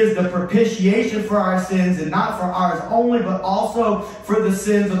 He is the propitiation for our sins, and not for ours only, but also for the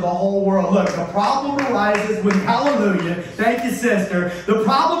sins of the whole world. Look, the problem arises when, hallelujah, thank you, sister. The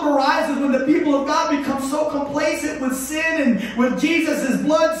problem arises when the people of God become so complacent with sin and with Jesus'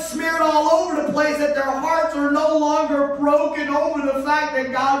 blood smeared all over the place that their hearts are no longer broken over the fact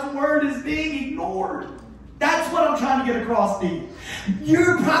that God's word is being ignored. That's what I'm trying to get across to you.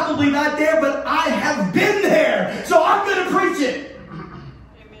 You're probably not there, but I have been there. So I'm going to preach it.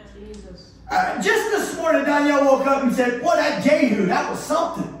 Amen. Jesus. Just this morning, Danielle woke up and said, "Boy, that Jehu, that was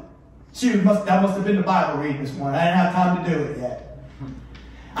something." That must have been the Bible reading this morning. I didn't have time to do it yet.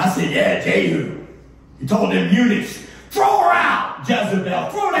 I said, "Yeah, Jehu. He told them eunuchs, throw her out, Jezebel.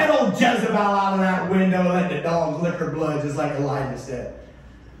 Throw that old Jezebel out of that window and let the dogs lick her blood," just like Elijah said.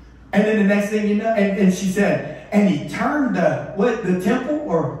 And then the next thing you know, and she said, and he turned the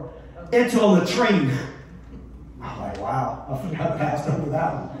temple into a latrine. I'm like, wow, I forgot past over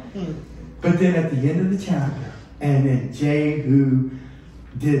that one. But then at the end of the chapter, and then Jehu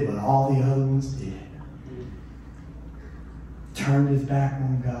did what all the other ones did. Turned his back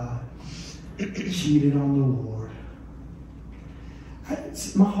on God. Cheated on the Lord.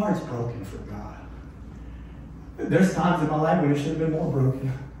 My heart's broken for God. There's times in my life when it should have been more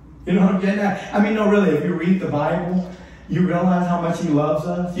broken. You know what I'm getting at? I mean, no, really, if you read the Bible, you realize how much He loves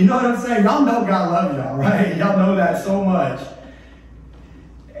us. You know what I'm saying? Y'all know God loves y'all, right? Y'all know that so much.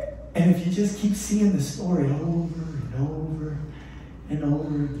 And if you just keep seeing the story over and over and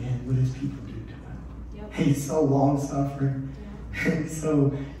over again, what His people do to Him. Yep. He's so long-suffering. Yep. He's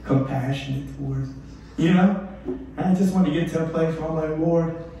so compassionate towards us. You know? And I just want to get to a place where I'm like,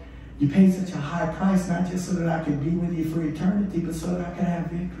 Lord, You paid such a high price, not just so that I could be with You for eternity, but so that I could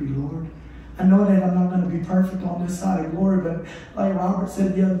have victory, Lord. I know that I'm not going to be perfect on this side of glory, but like Robert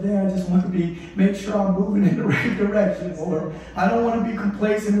said the other day, I just want to make sure I'm moving in the right direction, Lord. I don't want to be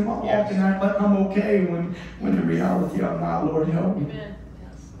complacent in my walk and act like I'm okay when in reality I'm not, Lord. Help me. Amen.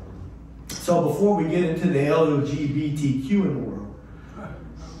 Yes. So before we get into the LGBTQ in the world,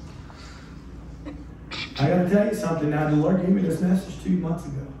 I got to tell you something now. The Lord gave me this message 2 months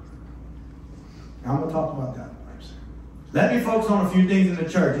ago. Now I'm going to talk about that. Let me focus on a few things in the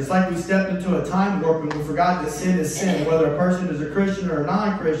church. It's like we stepped into a time warp and we forgot that sin is sin, whether a person is a Christian or a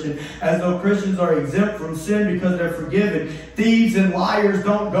non-Christian, as though Christians are exempt from sin because they're forgiven. Thieves and liars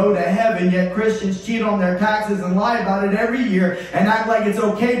don't go to heaven, yet Christians cheat on their taxes and lie about it every year and act like it's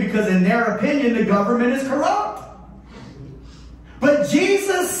okay because in their opinion the government is corrupt. But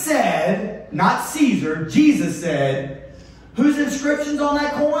Jesus said, not Caesar, Jesus said, whose inscription's on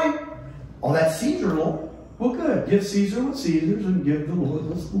that coin? Oh, that's Caesar, Lord. Well, good. Give Caesar what's Caesar's and give the Lord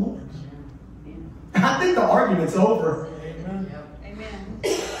what's the Lord's. I think the argument's over. Amen.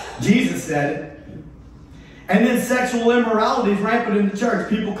 Jesus said it. And then sexual immorality is rampant in the church.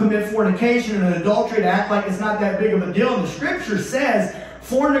 People commit fornication and adultery to act like it's not that big of a deal. And the scripture says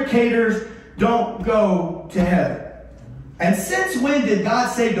fornicators don't go to heaven. And since when did God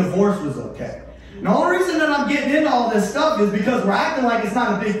say divorce was okay? And the only reason that I'm getting into all this stuff is because we're acting like it's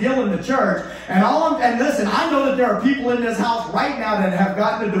not a big deal in the church. And listen, I know that there are people in this house right now that have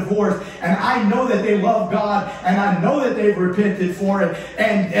gotten a divorce, and I know that they love God, and I know that they've repented for it.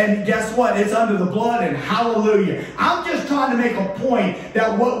 And guess what? It's under the blood, and hallelujah. I'm just trying to make a point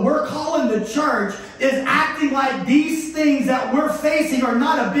that what we're calling the church is acting like these things that we're facing are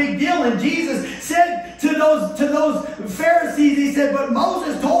not a big deal. And Jesus said to those Pharisees, he said, but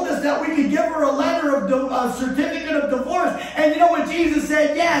Moses told us that we could give her a letter of a certificate of divorce. And you know what Jesus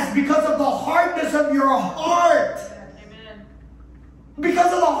said? Yes, because of the hardness of your heart. Amen.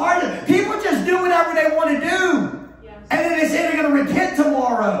 Because of the hardness. People just do whatever they want to do. Yes. And then they say they're going to repent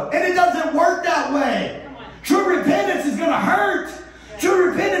tomorrow. And it doesn't work that way. True repentance is going to hurt.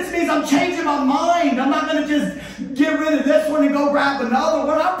 True repentance means I'm changing my mind. I'm not going to just get rid of this one and go grab another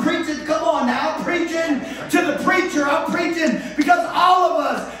one. I'm preaching, come on now, I'm preaching to the preacher. I'm preaching because all of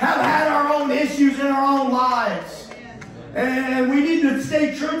us have had our own issues in our own lives. And we need to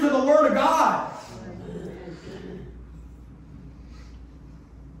stay true to the Word of God.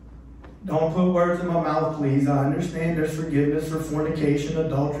 Don't put words in my mouth, please. I understand there's forgiveness for fornication,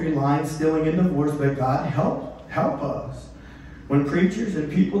 adultery, lying, stealing, and divorce, but God, help us. When preachers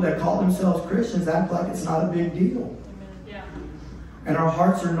and people that call themselves Christians act like it's not a big deal. Yeah. And our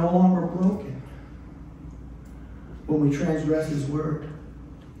hearts are no longer broken when we transgress His Word.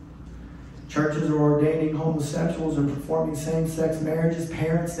 Churches are ordaining homosexuals and performing same-sex marriages.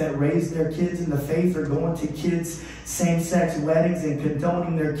 Parents that raise their kids in the faith are going to kids' same-sex weddings and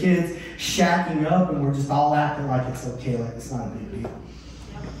condoning their kids shacking up, and we're just all acting like it's okay, like it's not a big deal.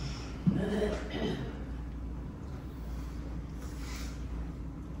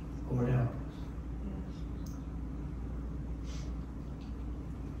 Lord help us.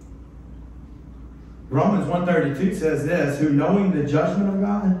 Romans 1:32 says this, who knowing the judgment of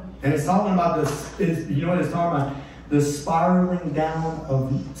God, and it's talking about this, you know what it's talking about? The spiraling down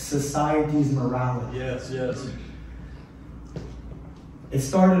of society's morality. Yes, yes. It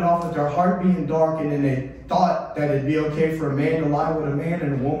started off with their heart being dark, and then they thought that it'd be okay for a man to lie with a man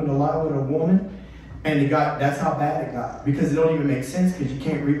and a woman to lie with a woman. And that's how bad it got. Because it don't even make sense because you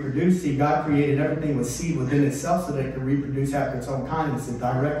can't reproduce. See, God created everything with seed within itself so that it could reproduce after its own kind. It's a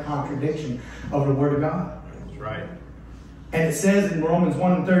direct contradiction of the Word of God. That's right. And it says in Romans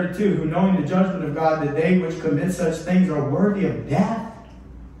 1:32, who knowing the judgment of God, that they which commit such things are worthy of death.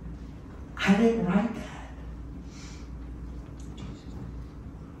 I didn't write that.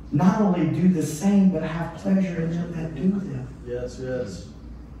 Not only do the same, but have pleasure in them that do them. Yes, yes.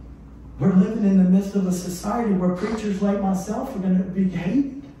 We're living in the midst of a society where preachers like myself are going to be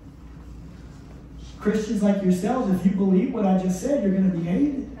hated. Christians like yourselves, if you believe what I just said, you're going to be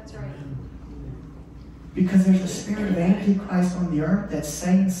hated. That's right. Because there's a spirit of Antichrist on the earth that's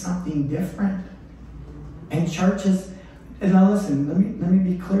saying something different. And churches, and now listen, let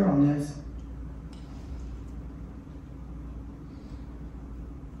me be clear on this.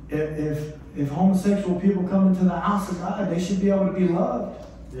 If homosexual people come into the house of God, they should be able to be loved.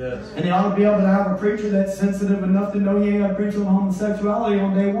 Yes. And they ought to be able to have a preacher that's sensitive enough to know he ain't got to preach on homosexuality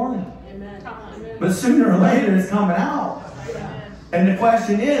on day one. Amen. Amen. But sooner or later it's coming out. Amen. And the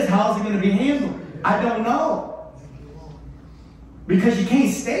question is, how's it going to be handled? I don't know. Because you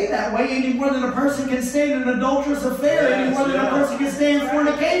can't stay that way any more than a person can stay in an adulterous affair, Yes, any more than a person can stay in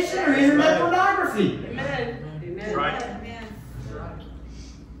fornication or internet pornography. Amen. Amen. Right. Amen.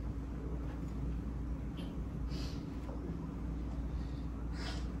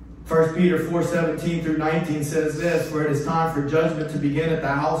 1 Peter 4:17 through 19 says this, for it is time for judgment to begin at the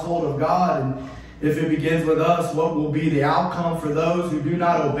household of God. And if it begins with us, what will be the outcome for those who do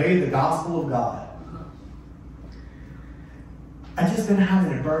not obey the gospel of God? I've just been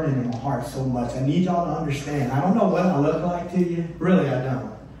having it burning in my heart so much. I need y'all to understand. I don't know what I look like to you. Really, I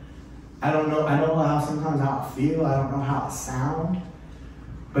don't. I don't know sometimes how I feel. I don't know how I sound.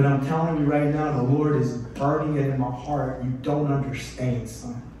 But I'm telling you right now, the Lord is burning it in my heart. You don't understand,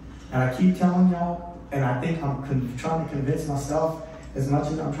 son. And I keep telling y'all, and I think I'm trying to convince myself as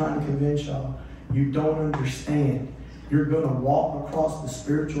much as I'm trying to convince y'all, you don't understand. You're going to walk across the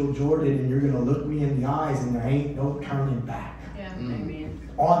spiritual Jordan and you're going to look me in the eyes and there ain't no turning back. Yeah. Amen.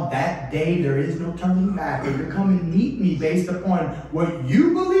 On that day, there is no turning back. If you come and meet me based upon what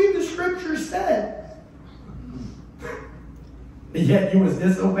you believe the Scripture said, and yet you was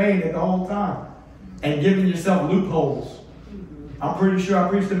disobeying it the whole time and giving yourself loopholes. I'm pretty sure I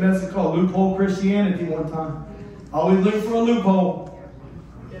preached a message called Loophole Christianity one time. Always looking for a loophole.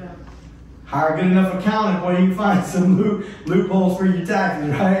 Yeah. Hire a good enough accountant where you can find some loopholes for your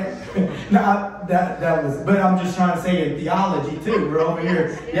taxes, right? No, that was, but I'm just trying to say in theology too. We're over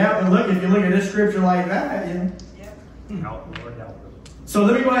here. Yeah, but look, if you look at this scripture like that, you know. Help, Lord, help us. So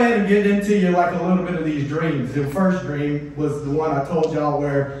let me go ahead and get into you like a little bit of these dreams. The first dream was the one I told y'all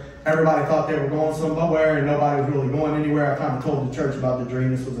where everybody thought they were going somewhere and nobody was really going anywhere. I kind of told the church about the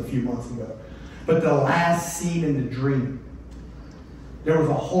dream. This was a few months ago. But the last scene in the dream, there was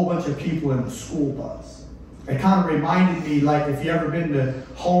a whole bunch of people in the school bus. It kind of reminded me, like if you ever been to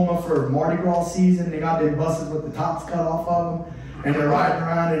Homa for Mardi Gras season, they got them buses with the tops cut off of them. And they're riding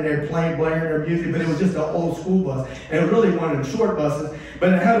around and they're blaring their music, but it was just an old school bus. And it was really one of them short buses,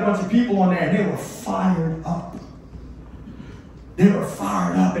 but it had a bunch of people on there and they were fired up. They were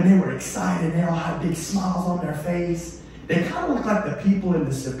fired up and they were excited. They all had big smiles on their face. They kind of looked like the people in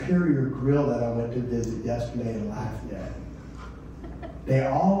the Superior Grill that I went to visit yesterday and laughed at.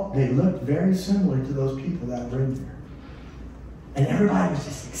 They looked very similar to those people that were in there. And everybody was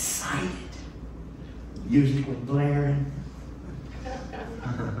just excited. Music was blaring.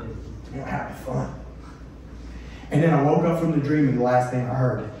 They were having fun. And then I woke up from the dream and the last thing I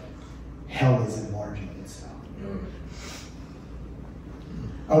heard, hell is enlarging itself.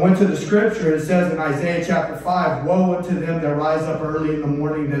 I went to the scripture. It says in Isaiah chapter 5, woe unto them that rise up early in the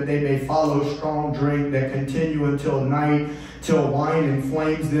morning, that they may follow strong drink, that continue until night, till wine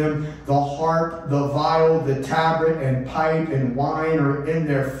inflames them. The harp, the viol, the tabret, and pipe, and wine are in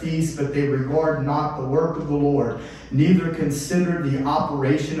their feast, but they regard not the work of the Lord, neither consider the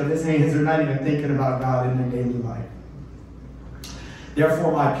operation of his hands. They're not even thinking about God in their daily life.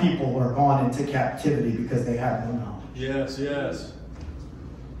 Therefore my people are gone into captivity because they have no knowledge. Yes, yes.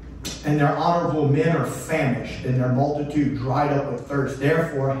 And their honorable men are famished, and their multitude dried up with thirst.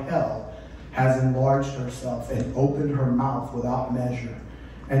 Therefore hell has enlarged herself and opened her mouth without measure.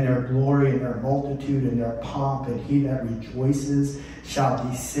 And their glory and their multitude and their pomp, and he that rejoices shall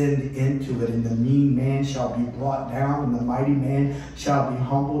descend into it. And the mean man shall be brought down, and the mighty man shall be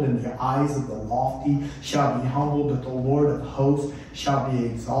humbled, and the eyes of the lofty shall be humbled, but the Lord of hosts shall be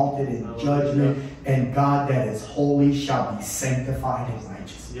exalted in judgment, and God that is holy shall be sanctified in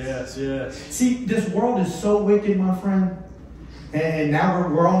righteousness. Yes, yes. See, this world is so wicked, my friend. And now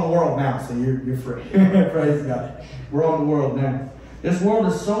we're on the world now, so you're free. Praise God. We're on the world now. This world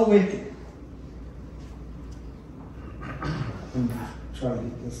is so wicked. Try to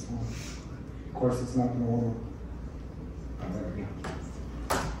get this on. Of course, it's not going to work. Oh, there we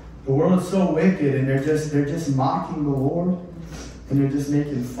go. The world is so wicked, and they're just mocking the Lord, and they're just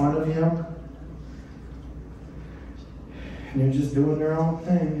making fun of Him, and they're just doing their own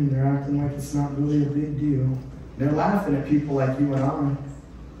thing, and they're acting like it's not really a big deal. They're laughing at people like you and I,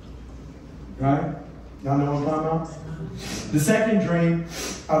 right? Y'all know what I'm talking about? The second dream,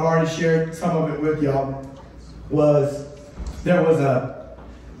 I've already shared some of it with y'all, was there was a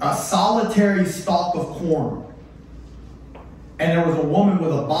solitary stalk of corn. And there was a woman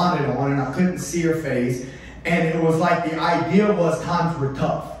with a bonnet on, and I couldn't see her face. And it was like the idea was times were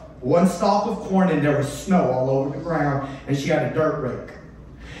tough. One stalk of corn, and there was snow all over the ground, and she had a dirt rake.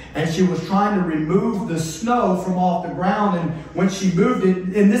 And she was trying to remove the snow from off the ground, and when she moved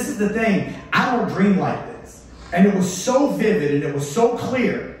it, and this is the thing, I don't dream like this. And it was so vivid, and it was so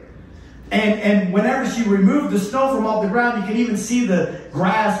clear. And whenever she removed the snow from off the ground, you could even see the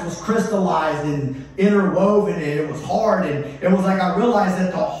grass was crystallized and interwoven, and it was hard. And it was like I realized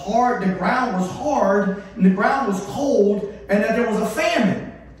that the ground was hard, and the ground was cold, and that there was a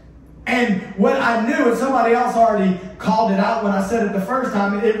famine. And what I knew, and somebody else already called it out when I said it the first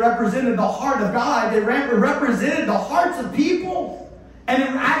time, it represented the heart of God. It represented the hearts of people. And it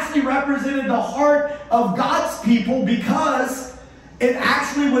actually represented the heart of God's people, because it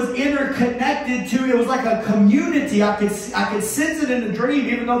actually was interconnected to, it was like a community. I could sense it in the dream,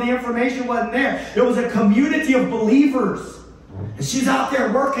 even though the information wasn't there. It was a community of believers. And she's out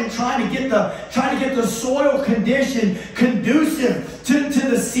there working, trying to get the soil condition conducive to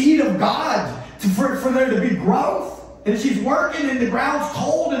the seed of God, for there to be growth. And she's working, and the ground's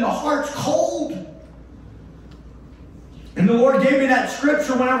cold, and the heart's cold. And the Lord gave me that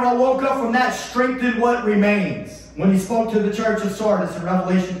scripture whenever I woke up from that, strengthen what remains. When He spoke to the church of Sardis in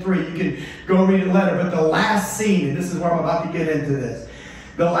Revelation 3, you can go read the letter. But the last scene, and this is where I'm about to get into this.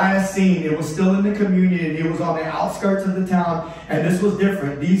 The last scene, it was still in the community, and it was on the outskirts of the town, and this was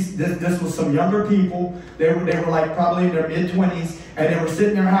different. This was some younger people. They were like probably in their mid-20s, and they were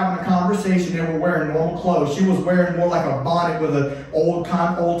sitting there having a conversation. They were wearing normal clothes. She was wearing more like a bonnet with an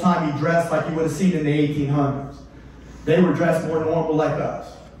old-timey dress like you would have seen in the 1800s. They were dressed more normal like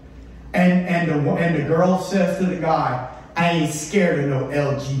us. And the girl says to the guy, I ain't scared of no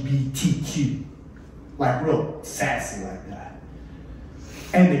LGBTQ. Like real sassy like that.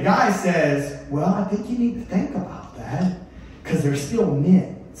 And the guy says, well, I think you need to think about that because they're still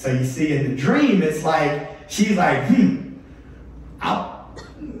men. So you see in the dream, it's like, she's like, I'll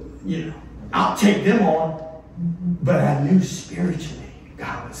take them on. But I knew spiritually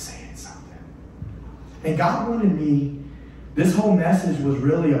God was saying something. And God wanted me, this whole message was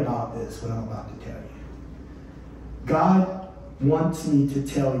really about this, what I'm about to tell you. God wants me to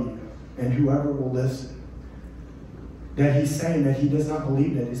tell you, and whoever will listen, that he's saying that he does not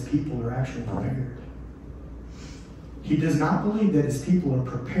believe that his people are actually prepared. He does not believe that his people are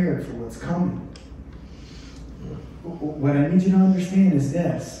prepared for what's coming. What I need you to understand is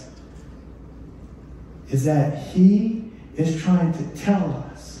this, is that he is trying to tell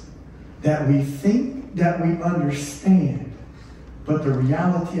us that we think that we understand, but the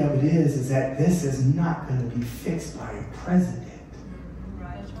reality of it is that this is not going to be fixed by a president.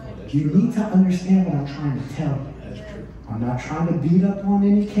 You need to understand what I'm trying to tell you. I'm not trying to beat up on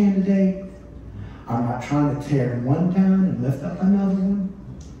any candidate. I'm not trying to tear one down and lift up another one.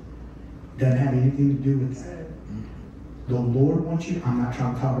 Doesn't have anything to do with that. The Lord wants you. I'm not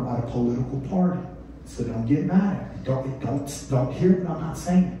trying to talk about a political party, so don't get mad at me. Don't hear what I'm not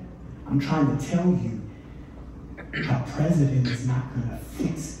saying. I'm trying to tell you, a president is not going to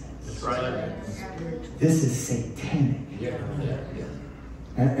fix this. That's right. This is satanic.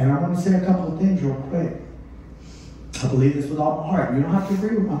 And I want to say a couple of things real quick. I believe this with all my heart. You don't have to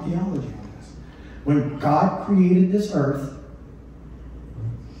agree with my theology on this. When God created this earth,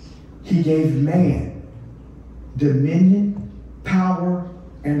 he gave man dominion, power,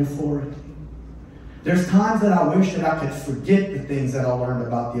 and authority. There's times that I wish that I could forget the things that I learned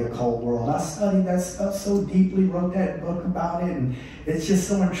about the occult world. I studied that stuff so deeply, wrote that book about it, and it's just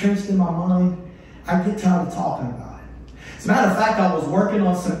so entrenched in my mind. I get tired of talking about it. As a matter of fact, I was working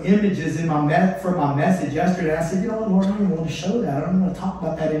on some images in for my message yesterday. I said, you know what, Lord, I don't even want to show that. I don't want to talk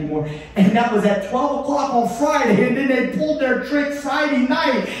about that anymore. And that was at 12 o'clock on Friday, and then they pulled their trick Friday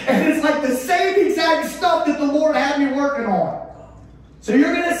night. And it's like the same exact stuff that the Lord had me working on. So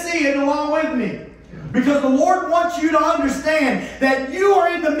you're going to see it along with me. Because the Lord wants you to understand that you are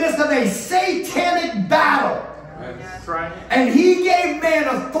in the midst of a satanic battle. That's right. And he gave man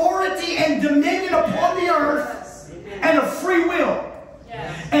authority and dominion upon the earth and a free will.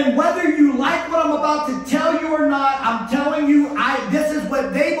 Yes. And whether you like what I'm about to tell you or not, I'm telling you, this is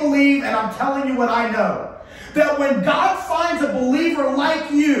what they believe, and I'm telling you what I know. That when God finds a believer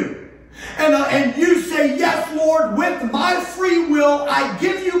like you, and you say, yes, Lord, with my free will, I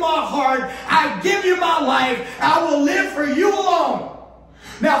give you my heart, I give you my life, I will live for you alone.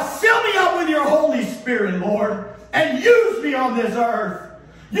 Now fill me up with your Holy Spirit, Lord, and use me on this earth.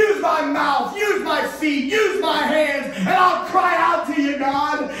 Use my mouth, use my feet, use my hands, and I'll cry out to you,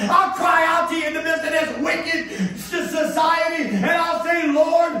 God. I'll cry out to you in the midst of this wicked society, and I'll say,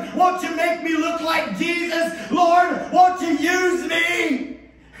 Lord, won't you make me look like Jesus? Lord, won't you use me?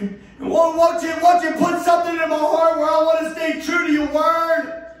 Won't you put something in my heart where I want to stay true to your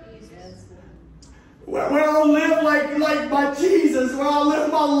word? Where I'll live like my Jesus, where I'll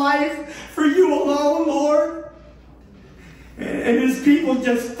live my life for you alone, Lord. And his people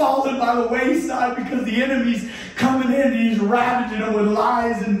just falling by the wayside because the enemy's coming in and he's ravaging them with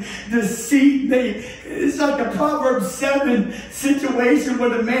lies and deceit. It's like a Proverbs 7 situation where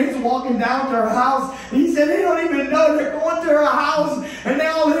the man's walking down to her house. And he said they don't even know they're going to her house and they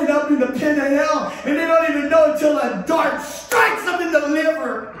all end up in the pit of hell. And they don't even know until a dart strikes them in the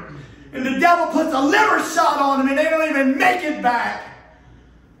liver. And the devil puts a liver shot on them and they don't even make it back.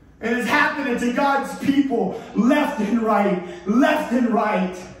 And it's happening to God's people left and right, left and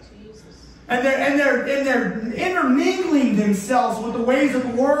right. Jesus. And they're intermingling themselves with the ways of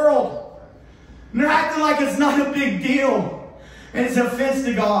the world. And they're acting like it's not a big deal. And it's an offense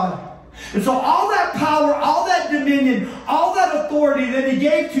to God. And so all that power, all that dominion, all that authority that he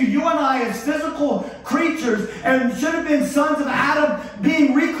gave to you and I as physical creatures and should have been sons of Adam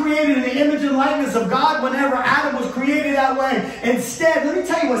being recreated in the image and likeness of God whenever Adam was created that way. Instead, let me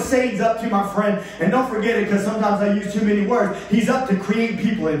tell you what Satan's up to, my friend. And don't forget it because sometimes I use too many words. He's up to create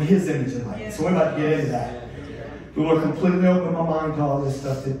people in his image and likeness. So we're about to get into that. The Lord completely opened my mind to all this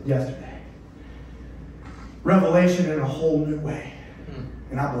stuff yesterday. Revelation in a whole new way.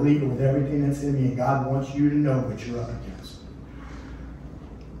 And I believe it with everything that's in me. And God wants you to know what you're up against.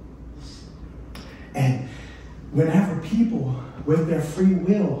 And whenever people, with their free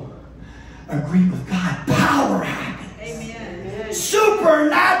will, agree with God, power happens. Amen.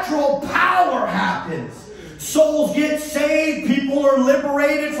 Supernatural power happens. souls get saved. People are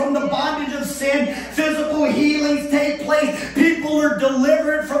liberated from the bondage of sin. Physical healings take place. People are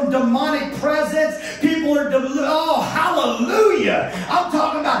delivered from demonic presence. People are oh, hallelujah. I'm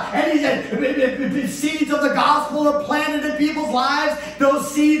talking about, and he said, seeds of the gospel are planted in people's lives. Those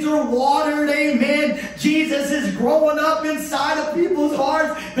seeds are watered, amen. Jesus is growing up inside of people's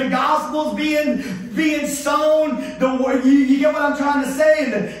hearts. The gospel's being sown. You get what I'm trying to say?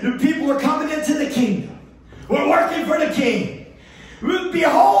 And the people are coming into the kingdom. We're working for the king.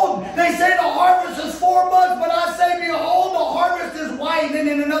 Behold, they say the harvest is 4 months, but I say, behold, the harvest is white. And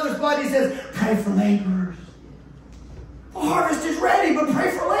in another spot he says, pray for laborers. The harvest is ready, but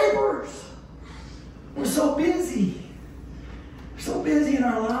pray for laborers. We're so busy. We're so busy in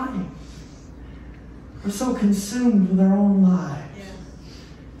our lives. We're so consumed with our own lives.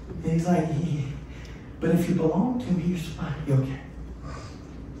 Yeah. And he's like, but if you belong to me, you're supposed to be okay.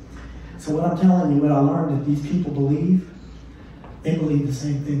 So what I'm telling you, what I learned that these people believe, they believe the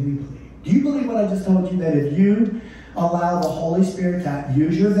same thing we believe. Do you believe what I just told you? That if you allow the Holy Spirit to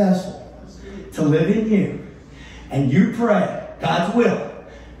use your vessel to live in you, and you pray God's will,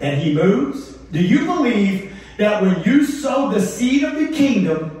 and he moves, do you believe that when you sow the seed of the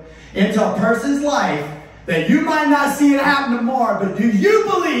kingdom into a person's life, that you might not see it happen tomorrow, but do you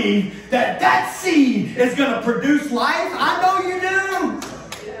believe that that seed is going to produce life? I know you do.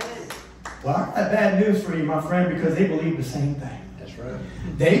 Well, I got bad news for you, my friend, because they believe the same thing. That's right.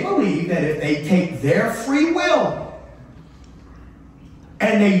 They believe that if they take their free will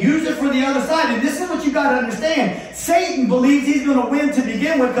and they use it for the other side, and this is what you got to understand. Satan believes he's going to win to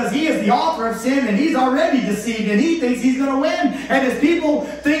begin with because he is the author of sin and he's already deceived and he thinks he's going to win. And his people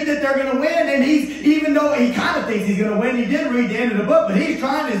think that they're going to win, and even though he kind of thinks he's going to win, he didn't read the end of the book, but he's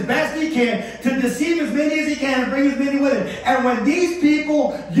trying as best he can to deceive as many as he can and bring as many with him. And when these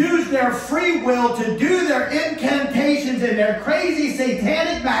people use their free will to do their incantations and their crazy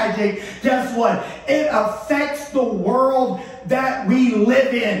satanic magic, guess what? It affects the world that we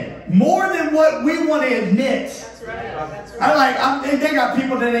live in more than what we want to admit. That's right. They got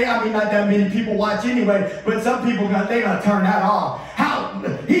people today. I mean, not that many people watch anyway, but some people they're gonna turn that off. How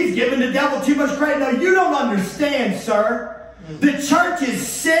he's giving the devil too much credit? No, you don't understand, sir. The church is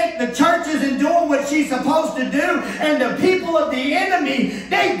sick. The church isn't doing what she's supposed to do, and the people of the enemy,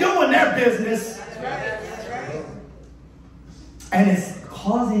 they doing their business. That's right. That's right. And it's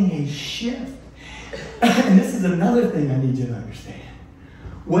causing a shift. And this is another thing I need you to understand.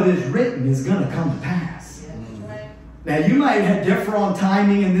 What is written is going to come to pass. Yeah, that's right. Now, you might differ on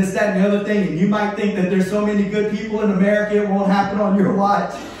timing and this, that, and the other thing, and you might think that there's so many good people in America, it won't happen on your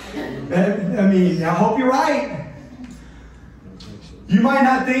watch. I mean, I hope you're right. You might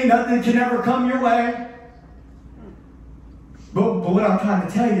not think nothing can ever come your way. But what I'm trying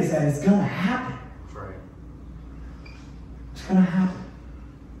to tell you is that it's going to happen. That's right. It's going to happen.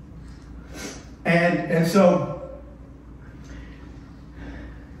 And so,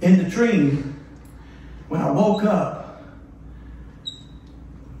 in the dream, when I woke up,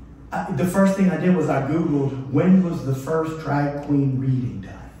 the first thing I did was I Googled, when was the first drag queen reading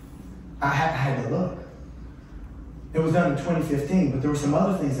done? I had to look. It was done in 2015, but there were some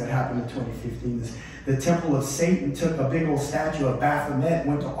other things that happened in 2015. The Temple of Satan took a big old statue of Baphomet,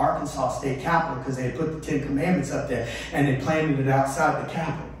 went to Arkansas State Capitol because they had put the 10 Commandments up there, and they planted it outside the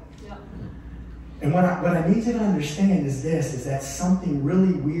Capitol. And what I need you to understand is this, is that something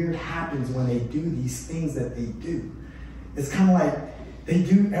really weird happens when they do these things that they do. It's kind of like they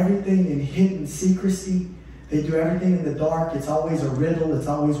do everything in hidden secrecy. They do everything in the dark. It's always a riddle. It's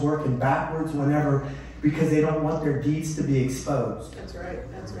always working backwards because they don't want their deeds to be exposed. That's right.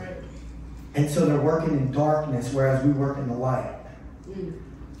 That's right. And so they're working in darkness, whereas we work in the light.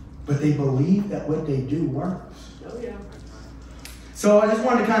 But they believe that what they do works. Oh, yeah. So I just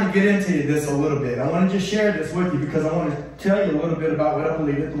wanted to kind of get into this a little bit. I want to just share this with you because I want to tell you a little bit about what I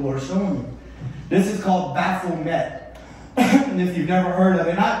believe that the Lord is showing me. This is called Baphomet. And if you've never heard of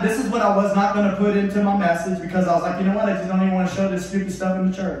it, this is what I was not going to put into my message because I was like, you know what? I just don't even want to show this stupid stuff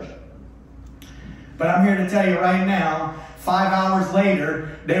in the church. But I'm here to tell you right now, 5 hours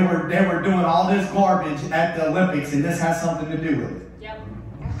later, they were doing all this garbage at the Olympics, and this has something to do with it. Yep.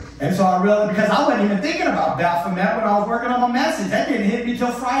 And so I realized, because I wasn't even thinking about Baphomet when I was working on my message. That didn't hit me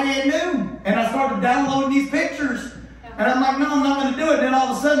till Friday at noon. And I started downloading these pictures. And I'm like, no, I'm not going to do it. And then all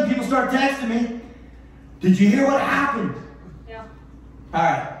of a sudden, people start texting me, did you hear what happened? Yeah. All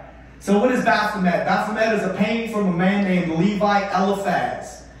right. So what is Baphomet? Baphomet is a painting from a man named Levi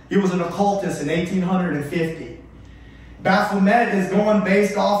Eliphaz. He was an occultist in 1850. Baphomet is going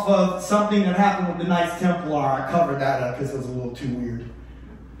based off of something that happened with the Knights Templar. I covered that up because it was a little too weird.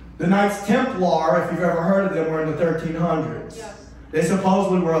 The Knights Templar, if you've ever heard of them, were in the 1300s. Yes. They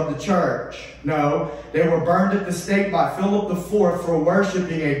supposedly were of the church. No, they were burned at the stake by Philip IV for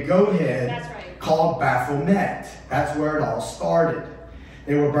worshiping a goat head That's right. called Baphomet. That's where it all started.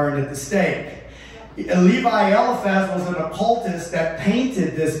 They were burned at the stake. Levi Eliphaz was an occultist that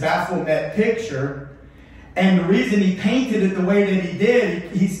painted this Baphomet picture. And the reason he painted it the way that he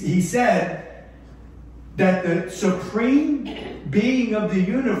did, he said that the supreme being of the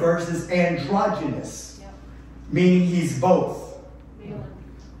universe is androgynous. Yep. Meaning he's both.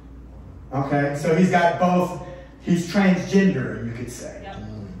 Okay, so he's got both. He's transgender, you could say. Yep.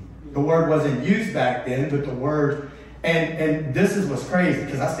 The word wasn't used back then, but the word, and this is what's crazy,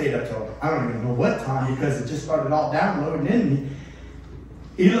 because I stayed up till I don't even know what time, because it just started all downloading in me.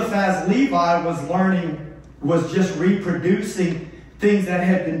 Eliphaz Levi was just reproducing things that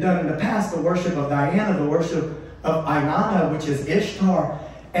had been done in the past, the worship of Diana, the worship of Inanna, which is Ishtar,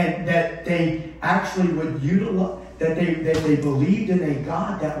 and that they actually would utilize, that they believed in a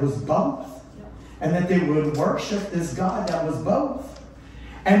God that was both, and that they would worship this God that was both.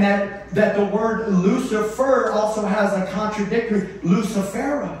 And that the word Lucifer also has a contradictory,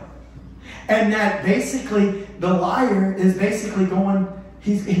 Lucifera. And that basically the liar is basically going,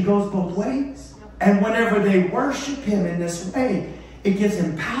 he goes both ways. And whenever they worship him in this way, it gives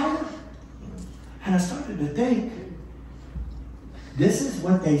him power. And I started to think, this is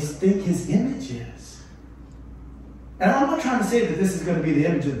what they think his image is. And I'm not trying to say that this is going to be the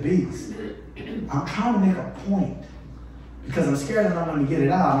image of the beast. I'm trying to make a point. Because I'm scared that I'm going to get it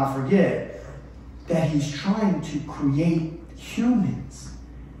out and I forget that he's trying to create humans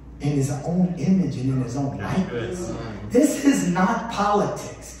in his own image and in his own likeness. This is not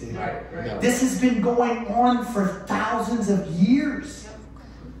politics, dude. Right. This has been going on for thousands of years.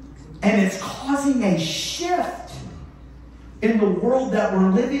 And it's causing a shift in the world that we're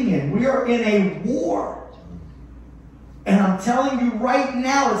living in. We are in a war. And I'm telling you right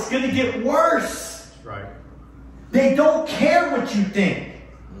now, it's going to get worse. Right. They don't care what you think.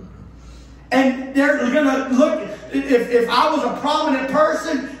 And they're going to look, if I was a prominent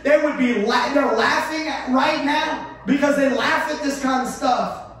person, they would be they're laughing right now because they laugh at this kind of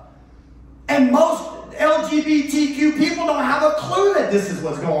stuff. And most LGBTQ people don't have a clue that this is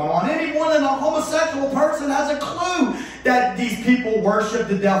what's going on. Any more than a homosexual person has a clue that these people worship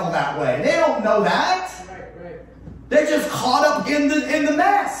the devil that way. They don't know that. Right. They're just caught up in the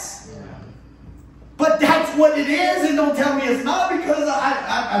mess. But that's what it is, and don't tell me it's not, because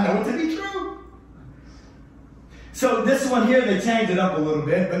I know it to be true. So this one here, they changed it up a little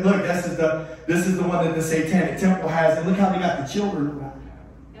bit, but look, this is the one that the Satanic Temple has, and look how they got the children around.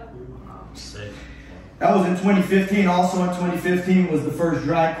 Yep. Sick. That was in 2015. Also in 2015 was the first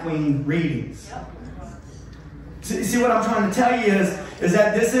drag queen readings. Yep. See what I'm trying to tell you is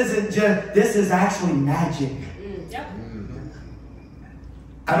that this isn't just, this is actually magic. Yep.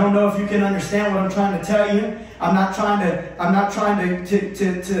 I don't know if you can understand what I'm trying to tell you. I'm not trying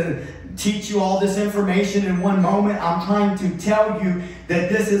to teach you all this information in one moment. I'm trying to tell you that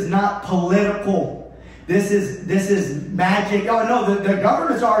this is not political. This is magic. Oh no, the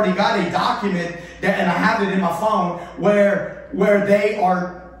government's already got a document that, and I have it in my phone, where they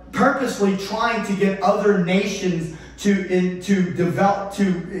are purposely trying to get other nations to develop,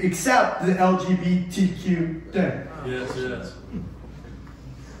 to accept the LGBTQ thing. Yes.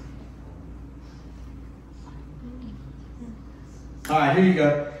 All right, here you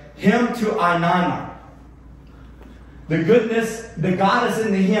go. Hymn to Inanna. The goddess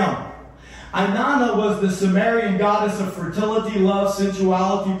in the hymn. Inanna was the Sumerian goddess of fertility, love,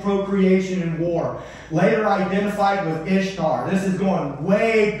 sensuality, procreation, and war. Later identified with Ishtar. This is going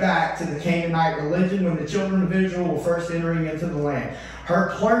way back to the Canaanite religion when the children of Israel were first entering into the land.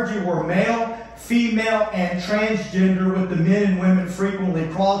 Her clergy were male, female, and transgender, with the men and women frequently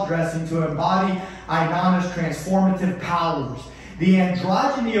cross-dressing to embody Inanna's transformative powers. The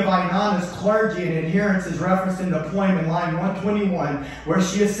androgyny of Inanna's clergy and adherents is referenced in the poem in line 121, where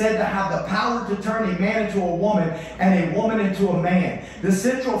she is said to have the power to turn a man into a woman and a woman into a man. The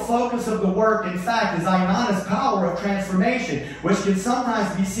central focus of the work, in fact, is Inanna's power of transformation, which can sometimes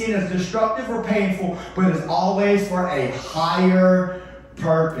be seen as destructive or painful, but is always for a higher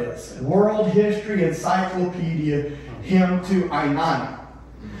purpose. World History Encyclopedia, Hymn to Inanna.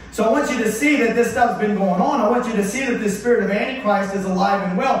 So I want you to see that this stuff's been going on. I want you to see that the spirit of Antichrist is alive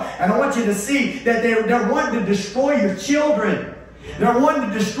and well. And I want you to see that they're wanting to destroy your children. They're wanting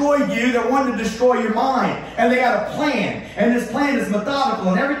to destroy you. They're wanting to destroy your mind. And they got a plan. And this plan is methodical.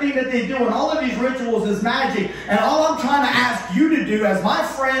 And everything that they do and all of these rituals is magic. And all I'm trying to ask you to do as my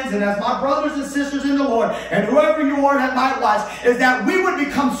friends and as my brothers and sisters in the Lord and whoever you are that might watch is that we would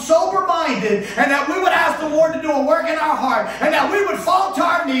become sober-minded and that we would ask the Lord to do a work in our heart and that we would fall to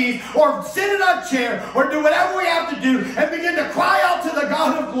our knees or sit in our chair or do whatever we have to do and begin to cry out to the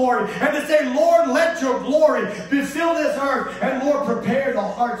God of glory and to say, Lord, let your glory fill this earth. And Lord, prepare the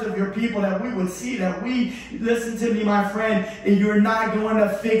hearts of your people that we would see that we, listen to me, my friend, you're not going to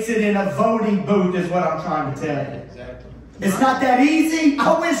fix it in a voting booth is what I'm trying to tell you. Exactly. It's not that easy.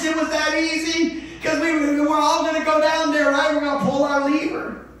 I wish it was that easy because we're all going to go down there, right? We're going to pull our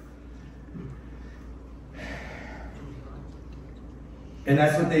lever. And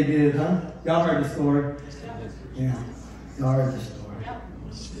that's what they did, huh? Y'all heard the story? Yeah. Y'all heard the story.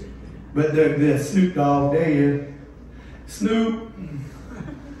 But the Snoop Dogg, there he is. Snoop.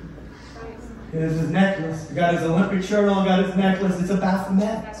 Here's his necklace. He got his Olympic shirt on, got his necklace. It's a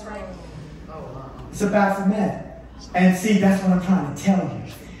Baphomet. That's right. It's a Baphomet. And see, that's what I'm trying to tell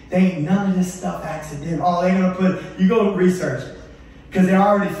you. They ain't none of this stuff accidental. Oh, they're going to put, you go research it. Because they're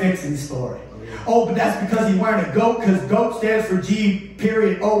already fixing the story. Oh, but that's because he's wearing a goat, because GOAT stands for G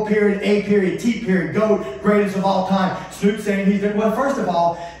period, O period, A period, T period, GOAT, greatest of all time. Snoop saying he's the, well, first of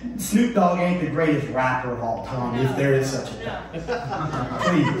all, Snoop Dogg ain't the greatest rapper of all time, if there is such a thing.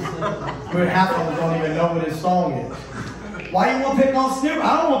 Please. We're half of them don't even know what his song is. Why you want to pick on Snoop?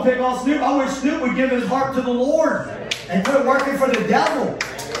 I don't want to pick on Snoop. I wish Snoop would give his heart to the Lord and quit working for the devil.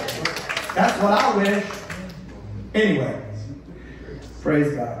 That's what I wish. Anyway,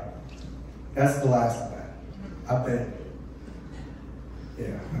 praise God. That's the last of that. I bet. Yeah,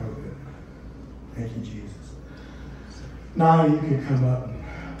 that was good. Thank you, Jesus. Now you can come up and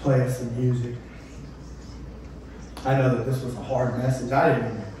play us some music. I know that this was a hard message. I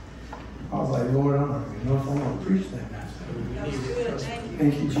was like, Lord, I don't even know if I want to preach that message.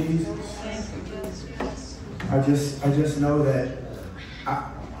 Thank you, Jesus. I just know that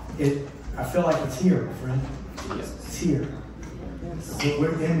I feel like it's here, my friend. It's here.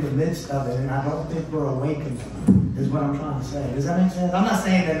 We're in the midst of it, and I don't think we're awakened, is what I'm trying to say. Does that make sense? I'm not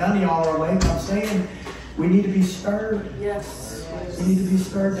saying that none of y'all are awake. I'm saying we need to be stirred. Yes. We need to be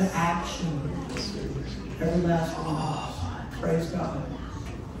stirred to action. Every last one of us. Praise God.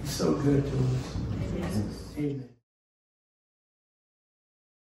 He's so good to us. Amen.